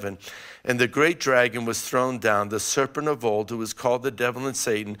them in heaven. And the great dragon was thrown down, the serpent of old, who is called the devil and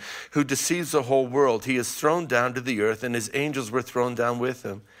Satan, who deceives the whole world. He is thrown down to the earth, and his angels were thrown down with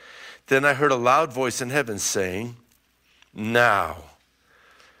him. Then I heard a loud voice in heaven saying, now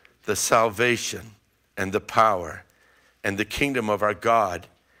the salvation and the power and the kingdom of our God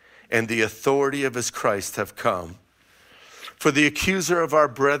and the authority of his Christ have come. For the accuser of our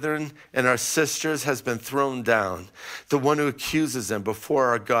brethren and our sisters has been thrown down, the one who accuses them before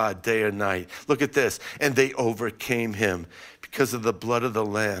our God day and night. Look at this. And they overcame him because of the blood of the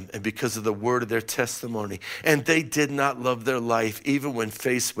Lamb and because of the word of their testimony. And they did not love their life even when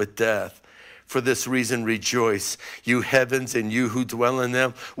faced with death. For this reason, rejoice, you heavens and you who dwell in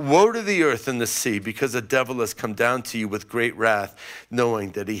them. Woe to the earth and the sea, because the devil has come down to you with great wrath,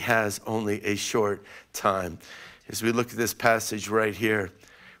 knowing that he has only a short time. As we look at this passage right here,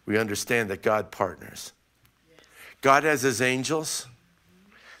 we understand that God partners. God has his angels.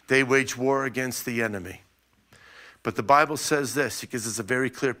 They wage war against the enemy. But the Bible says this, because it's a very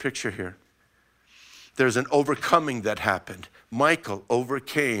clear picture here. There's an overcoming that happened. Michael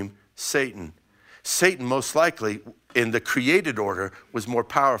overcame Satan. Satan, most likely, in the created order, was more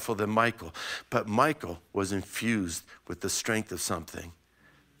powerful than Michael. But Michael was infused with the strength of something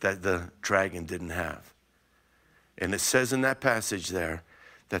that the dragon didn't have. And it says in that passage there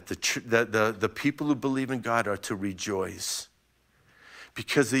that the people who believe in God are to rejoice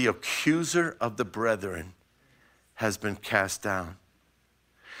because the accuser of the brethren has been cast down,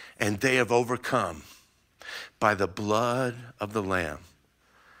 and they have overcome by the blood of the Lamb,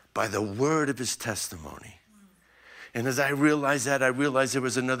 by the word of his testimony. And as I realized that, I realized there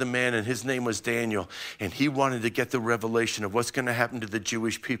was another man, and his name was Daniel, and he wanted to get the revelation of what's going to happen to the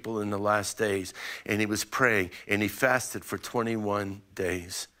Jewish people in the last days. And he was praying, and he fasted for 21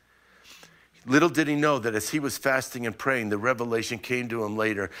 days. Little did he know that as he was fasting and praying, the revelation came to him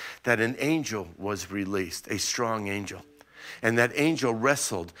later that an angel was released, a strong angel. And that angel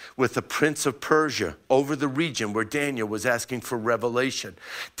wrestled with the prince of Persia over the region where Daniel was asking for revelation.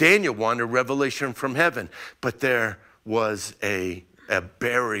 Daniel wanted revelation from heaven, but there was a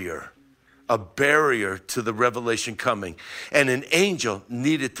barrier to the revelation coming. And an angel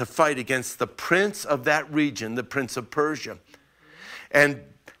needed to fight against the prince of that region, the prince of Persia. And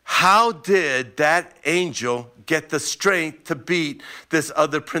how did that angel get the strength to beat this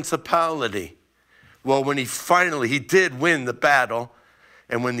other principality? Well, when he did win the battle,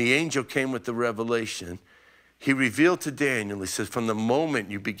 and when the angel came with the revelation, he revealed to Daniel, he says, from the moment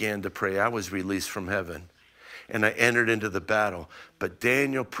you began to pray, I was released from heaven, and I entered into the battle. But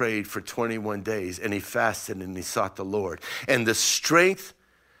Daniel prayed for 21 days, and he fasted, and he sought the Lord. And the strength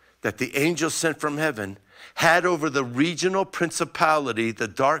that the angel sent from heaven had over the regional principality, the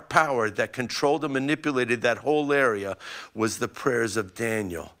dark power that controlled and manipulated that whole area, was the prayers of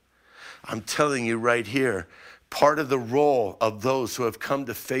Daniel. I'm telling you right here, part of the role of those who have come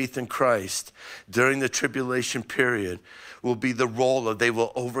to faith in Christ during the tribulation period will be the role of they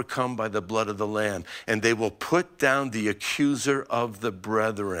will overcome by the blood of the Lamb, and they will put down the accuser of the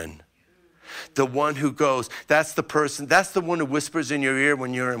brethren. The one who goes, that's the one who whispers in your ear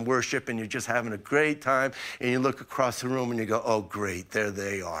when you're in worship and you're just having a great time, and you look across the room and you go, oh great, there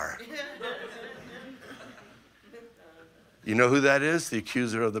they are. You know who that is? The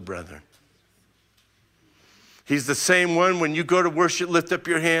accuser of the brethren. He's the same one when you go to worship, lift up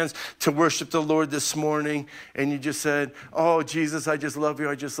your hands to worship the Lord this morning, and you just said, oh, Jesus, I just love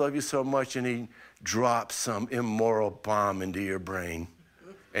you so much, and he drops some immoral bomb into your brain.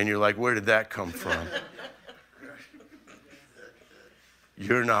 And you're like, where did that come from?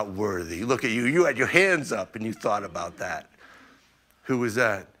 You're not worthy. Look at you. You had your hands up, and you thought about that. Who was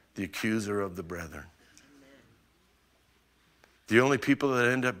that? The accuser of the brethren. The only people that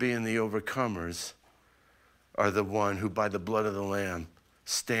end up being the overcomers are the one who, by the blood of the Lamb,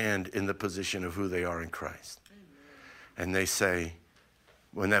 stand in the position of who they are in Christ. Amen. And they say,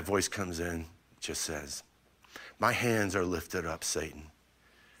 when that voice comes in, just says, my hands are lifted up, Satan,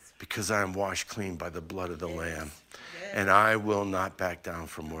 because I am washed clean by the blood of the Lamb, and I will not back down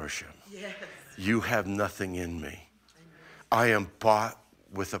from worship. Yes. You have nothing in me. Amen. I am bought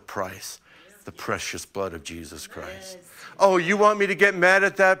with a price, the precious blood of Jesus Christ. Yes. Oh, you want me to get mad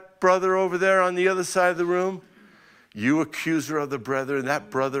at that brother over there on the other side of the room? You accuser of the brethren, that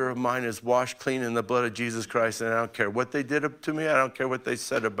brother of mine is washed clean in the blood of Jesus Christ, and I don't care what they did to me. I don't care what they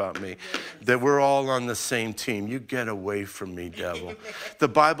said about me. That we're all on the same team. You get away from me, devil. The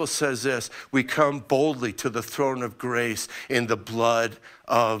Bible says this, we come boldly to the throne of grace in the blood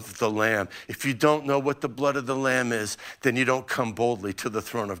of the Lamb. If you don't know what the blood of the Lamb is, then you don't come boldly to the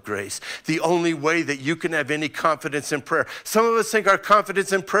throne of grace. The only way that you can have any confidence in prayer. Some of us think our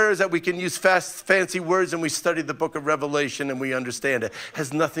confidence in prayer is that we can use fancy words and we study the book of Revelation and we understand it. It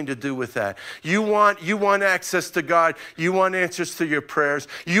has nothing to do with that. You want access to God. You want answers to your prayers.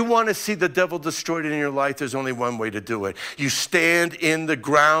 You want to see the devil destroyed in your life. There's only one way to do it. You stand in the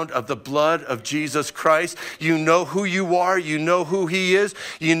ground of the blood of Jesus Christ. You know who you are. You know who he is.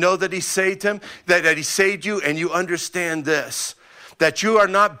 You know that he saved him, that he saved you, and you understand this, that you are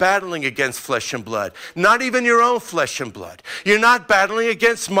not battling against flesh and blood, not even your own flesh and blood. You're not battling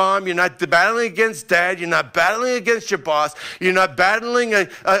against mom. You're not battling against dad. You're not battling against your boss. You're not battling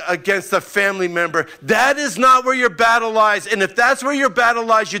against a family member. That is not where your battle lies. And if that's where your battle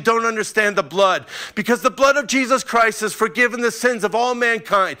lies, you don't understand the blood, because the blood of Jesus Christ has forgiven the sins of all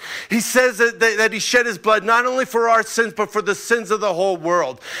mankind. He says that he shed his blood not only for our sins, but for the sins of the whole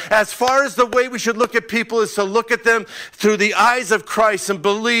world. As far as the way we should look at people is to look at them through the eyes of Christ and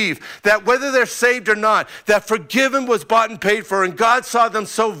believe that whether they're saved or not, that forgiven was bought and paid for, and God saw them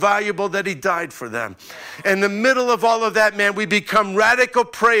so valuable that he died for them. In the middle of all of that, man, we become radical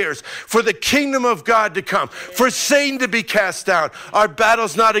prayers for the kingdom of God to come, for Satan to be cast down. Our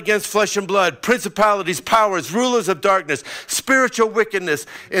battle's not against flesh and blood, principalities, powers, rulers of darkness, spiritual wickedness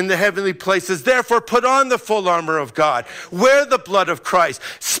in the heavenly places. Therefore, put on the full armor of God. Wear the blood of Christ.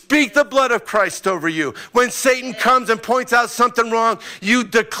 Speak the blood of Christ over you. When Satan comes and points out something wrong strong. You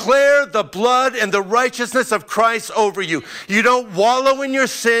declare the blood and the righteousness of Christ over you. You don't wallow in your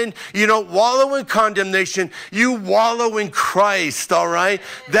sin. You don't wallow in condemnation. You wallow in Christ, all right?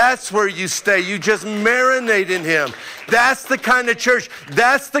 That's where you stay. You just marinate in him. That's the kind of church.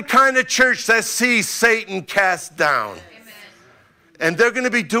 That's the kind of church that sees Satan cast down. And they're going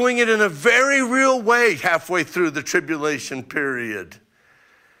to be doing it in a very real way halfway through the tribulation period.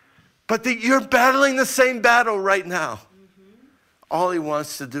 But you're battling the same battle right now. All he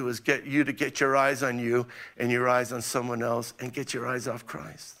wants to do is get you to get your eyes on you and your eyes on someone else and get your eyes off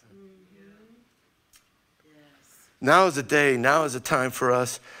Christ. Now is a day, now is a time for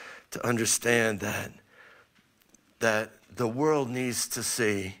us to understand that the world needs to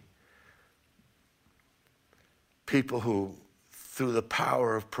see people who, through the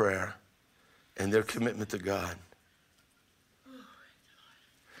power of prayer and their commitment to God,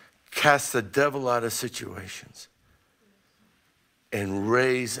 cast the devil out of situations and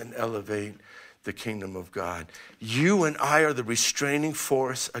raise and elevate the kingdom of God. You and I are the restraining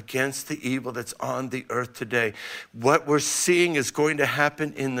force against the evil that's on the earth today. What we're seeing is going to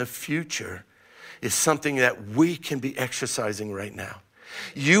happen in the future is something that we can be exercising right now.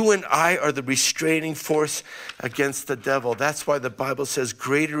 You and I are the restraining force against the devil. That's why the Bible says,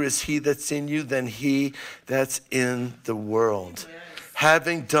 greater is he that's in you than he that's in the world. Yes.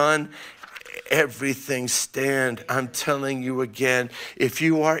 Having done everything, stand. I'm telling you again, if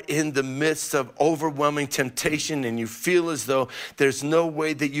you are in the midst of overwhelming temptation and you feel as though there's no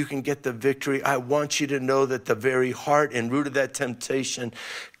way that you can get the victory, I want you to know that the very heart and root of that temptation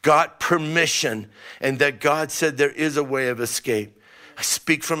got permission and that God said there is a way of escape. I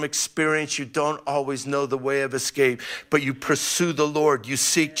speak from experience. You don't always know the way of escape, but you pursue the Lord. You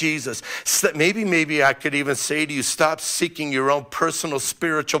seek Jesus. Maybe I could even say to you, stop seeking your own personal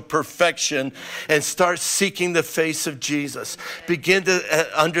spiritual perfection and start seeking the face of Jesus. Begin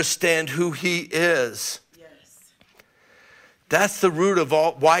to understand who he is. That's the root of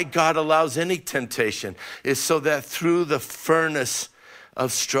all why God allows any temptation, is so that through the furnace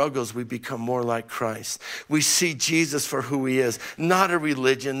of struggles, we become more like Christ. We see Jesus for who he is, not a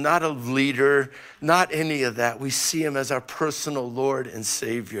religion, not a leader, not any of that. We see him as our personal Lord and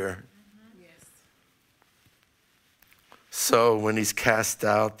Savior. Yes. So when he's cast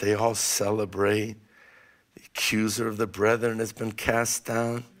out, they all celebrate. The accuser of the brethren has been cast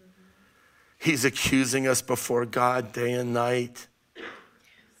down. He's accusing us before God day and night.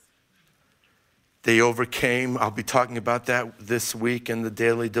 They overcame. I'll be talking about that this week in the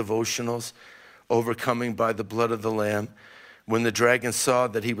daily devotionals. Overcoming by the blood of the Lamb. When the dragon saw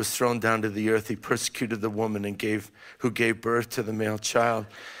that he was thrown down to the earth, he persecuted the woman who gave birth to the male child.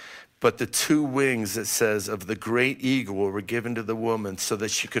 But the 2 wings, it says, of the great eagle were given to the woman so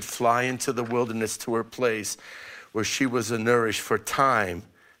that she could fly into the wilderness to her place where she was nourished for times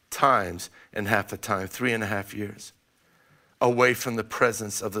and half a time, 3.5 years, away from the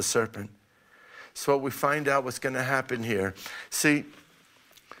presence of the serpent. So we find out what's going to happen here. See,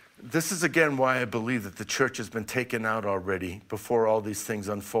 this is again why I believe that the church has been taken out already before all these things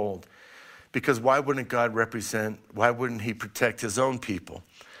unfold. Because why wouldn't he protect his own people?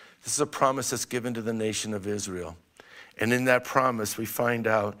 This is a promise that's given to the nation of Israel. And in that promise, we find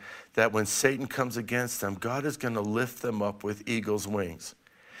out that when Satan comes against them, God is going to lift them up with eagle's wings.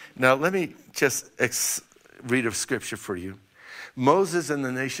 Now, let me just read a scripture for you. Moses and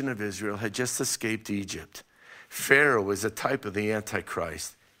the nation of Israel had just escaped Egypt. Pharaoh is a type of the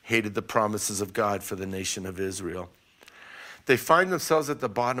Antichrist, hated the promises of God for the nation of Israel. They find themselves at the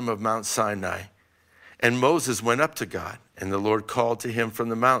bottom of Mount Sinai, and Moses went up to God, and the Lord called to him from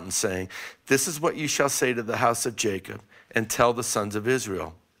the mountain, saying, "This is what you shall say to the house of Jacob, and tell the sons of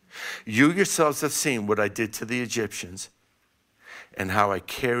Israel. You yourselves have seen what I did to the Egyptians, and how I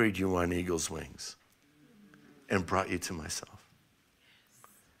carried you on eagle's wings, and brought you to myself."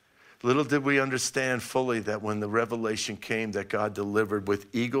 Little did we understand fully that when the revelation came that God delivered with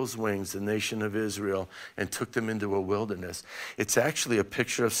eagle's wings the nation of Israel and took them into a wilderness, it's actually a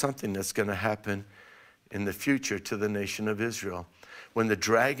picture of something that's going to happen in the future to the nation of Israel. When the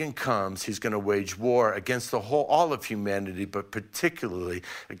dragon comes, he's going to wage war against all of humanity, but particularly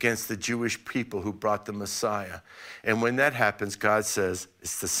against the Jewish people who brought the Messiah. And when that happens, God says,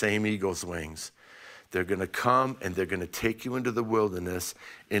 it's the same eagle's wings. They're going to come and they're going to take you into the wilderness,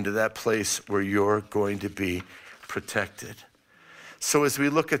 into that place where you're going to be protected. So as we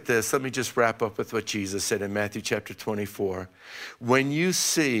look at this, let me just wrap up with what Jesus said in Matthew chapter 24. When you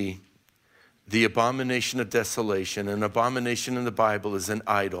see the abomination of desolation, an abomination in the Bible is an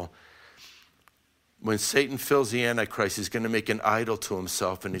idol. when Satan fills the Antichrist, he's going to make an idol to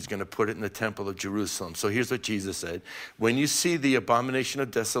himself and he's going to put it in the temple of Jerusalem. So here's what Jesus said. When you see the abomination of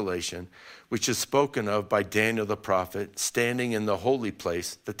desolation, which is spoken of by Daniel the prophet, standing in the holy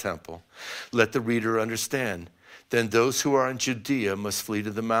place, the temple, let the reader understand. Then those who are in Judea must flee to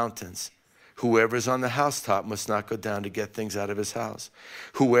the mountains. Whoever is on the housetop must not go down to get things out of his house.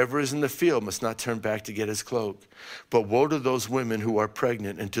 Whoever is in the field must not turn back to get his cloak. But woe to those women who are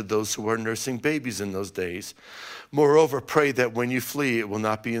pregnant and to those who are nursing babies in those days. Moreover, pray that when you flee, it will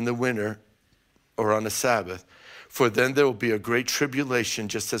not be in the winter or on a Sabbath. For then there will be a great tribulation,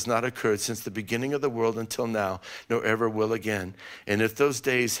 just as not occurred since the beginning of the world until now, nor ever will again. And if those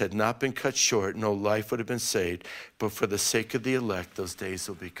days had not been cut short, no life would have been saved. But for the sake of the elect, those days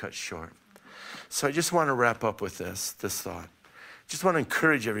will be cut short. So I just want to wrap up with this thought. Just want to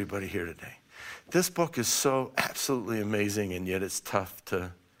encourage everybody here today. This book is so absolutely amazing, and yet it's tough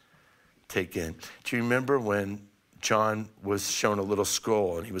to take in. Do you remember when John was shown a little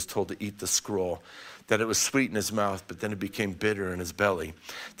scroll and he was told to eat the scroll, that it was sweet in his mouth, but then it became bitter in his belly?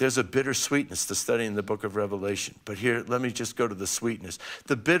 There's a bitter sweetness to studying the book of Revelation. But here, let me just go to the sweetness.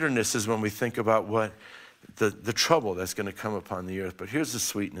 The bitterness is when we think about what the trouble that's going to come upon the earth. But here's the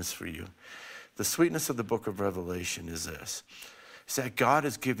sweetness for you. The sweetness of the book of Revelation is this. It's that God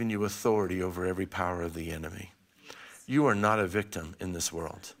has given you authority over every power of the enemy. You are not a victim in this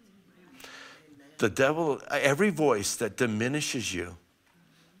world. The devil, every voice that diminishes you,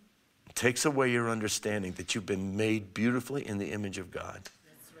 takes away your understanding that you've been made beautifully in the image of God,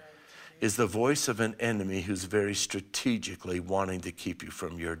 is the voice of an enemy who's very strategically wanting to keep you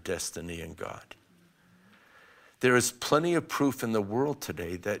from your destiny in God. There is plenty of proof in the world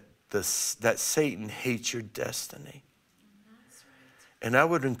today that Satan hates your destiny. And I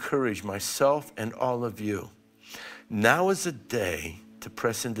would encourage myself and all of you, now is a day to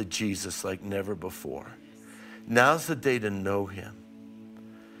press into Jesus like never before. Now's the day to know him.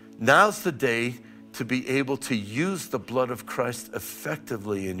 Now's the day to be able to use the blood of Christ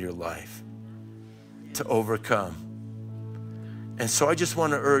effectively in your life to overcome. And so I just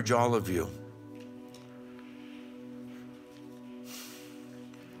want to urge all of you.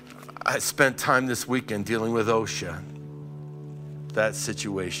 I spent time this weekend dealing with OSHA, that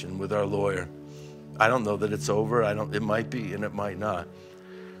situation with our lawyer. I don't know that it's over. It might be and it might not.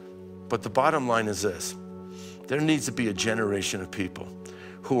 But the bottom line is this. There needs to be a generation of people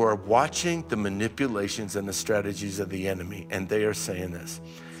who are watching the manipulations and the strategies of the enemy, and they are saying this: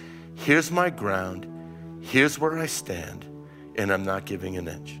 here's my ground, here's where I stand, and I'm not giving an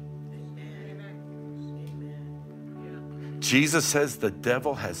inch. Jesus says the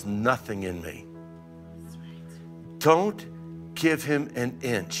devil has nothing in me. Don't give him an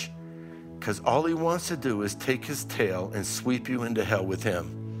inch, because all he wants to do is take his tail and sweep you into hell with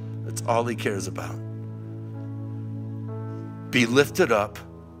him. That's all he cares about. Be lifted up.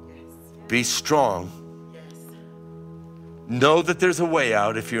 Be strong. Know that there's a way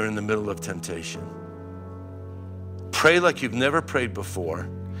out if you're in the middle of temptation. Pray like you've never prayed before.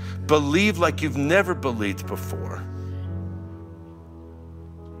 Believe like you've never believed before.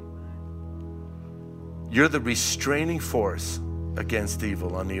 You're the restraining force against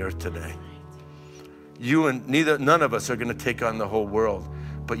evil on the earth today. None of us are going to take on the whole world,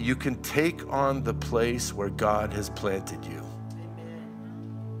 but you can take on the place where God has planted you.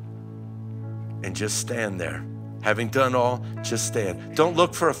 And just stand there. Having done all, just stand. Don't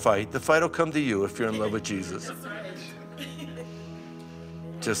look for a fight. The fight will come to you if you're in love with Jesus.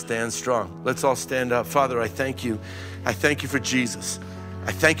 Just stand strong. Let's all stand up. Father, I thank you. I thank you for Jesus.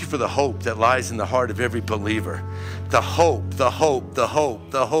 I thank you for the hope that lies in the heart of every believer. The hope, the hope, the hope,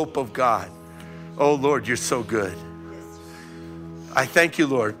 the hope of God. Oh, Lord, you're so good. I thank you,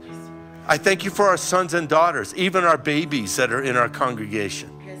 Lord. I thank you for our sons and daughters, even our babies that are in our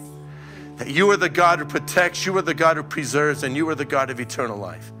congregation. That you are the God who protects, you are the God who preserves, and you are the God of eternal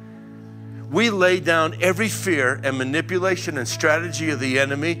life. We lay down every fear and manipulation and strategy of the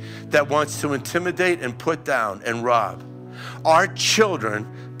enemy that wants to intimidate and put down and rob. Our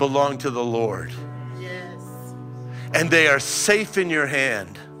children belong to the Lord. Yes. And they are safe in your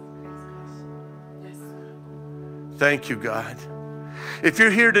hand. Yes. Thank you, God. If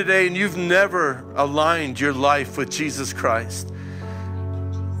you're here today and you've never aligned your life with Jesus Christ,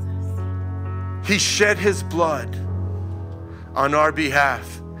 he shed his blood on our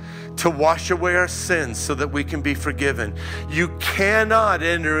behalf to wash away our sins so that we can be forgiven. You cannot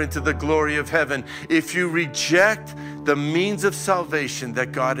enter into the glory of heaven if you reject the means of salvation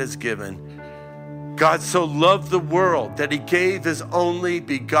that God has given. God so loved the world that he gave his only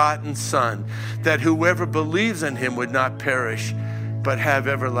begotten Son, that whoever believes in him would not perish, but have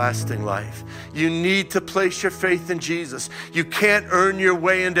everlasting life. You need to place your faith in Jesus. You can't earn your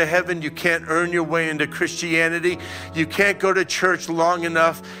way into heaven. You can't earn your way into Christianity. You can't go to church long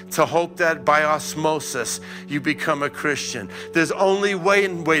enough to hope that by osmosis you become a Christian. There's only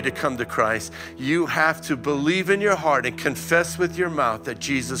one way to come to Christ. You have to believe in your heart and confess with your mouth that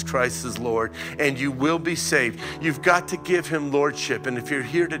Jesus Christ is Lord, and you will be saved. You've got to give him lordship. And if you're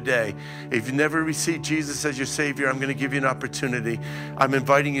here today, if you've never received Jesus as your Savior, I'm going to give you an opportunity. I'm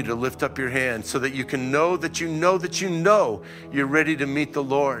inviting you to lift up your hand so that you can know that you know that you know you're ready to meet the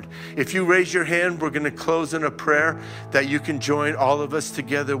Lord. If you raise your hand, we're going to close in a prayer that you can join all of us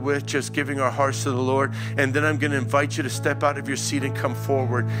together with, just giving our hearts to the Lord. And then I'm going to invite you to step out of your seat and come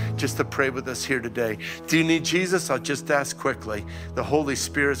forward just to pray with us here today. Do you need Jesus? I'll just ask quickly. The Holy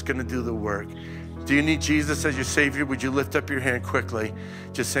Spirit's going to do the work. Do you need Jesus as your Savior? Would you lift up your hand quickly?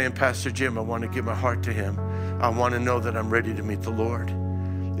 Just saying, Pastor Jim, I want to give my heart to him. I want to know that I'm ready to meet the Lord.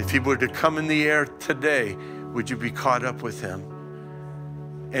 If he were to come in the air today, would you be caught up with him?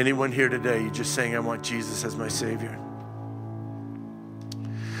 Anyone here today, you're just saying, I want Jesus as my Savior.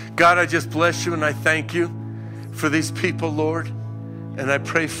 God, I just bless you and I thank you for these people, Lord. And I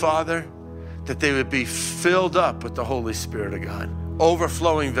pray, Father, that they would be filled up with the Holy Spirit of God,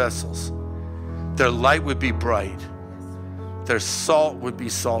 overflowing vessels. Their light would be bright. Their salt would be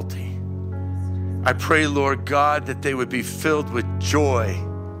salty. I pray, Lord God, that they would be filled with joy.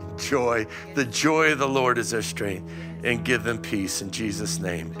 Joy. The joy of the Lord is their strength. And give them peace in Jesus'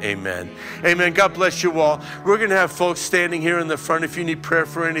 name. Amen. Amen. God bless you all. We're going to have folks standing here in the front. If you need prayer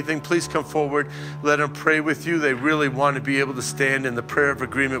for anything, please come forward. Let them pray with you. They really want to be able to stand in the prayer of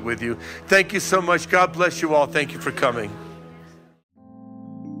agreement with you. Thank you so much. God bless you all. Thank you for coming.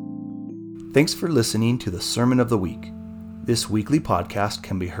 Thanks for listening to the Sermon of the Week. This weekly podcast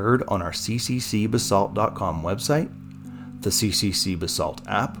can be heard on our cccbasalt.com website, the CCC Basalt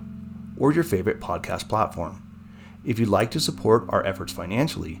app, or your favorite podcast platform. If you'd like to support our efforts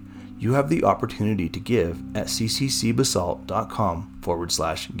financially, you have the opportunity to give at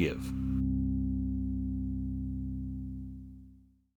cccbasalt.com/give.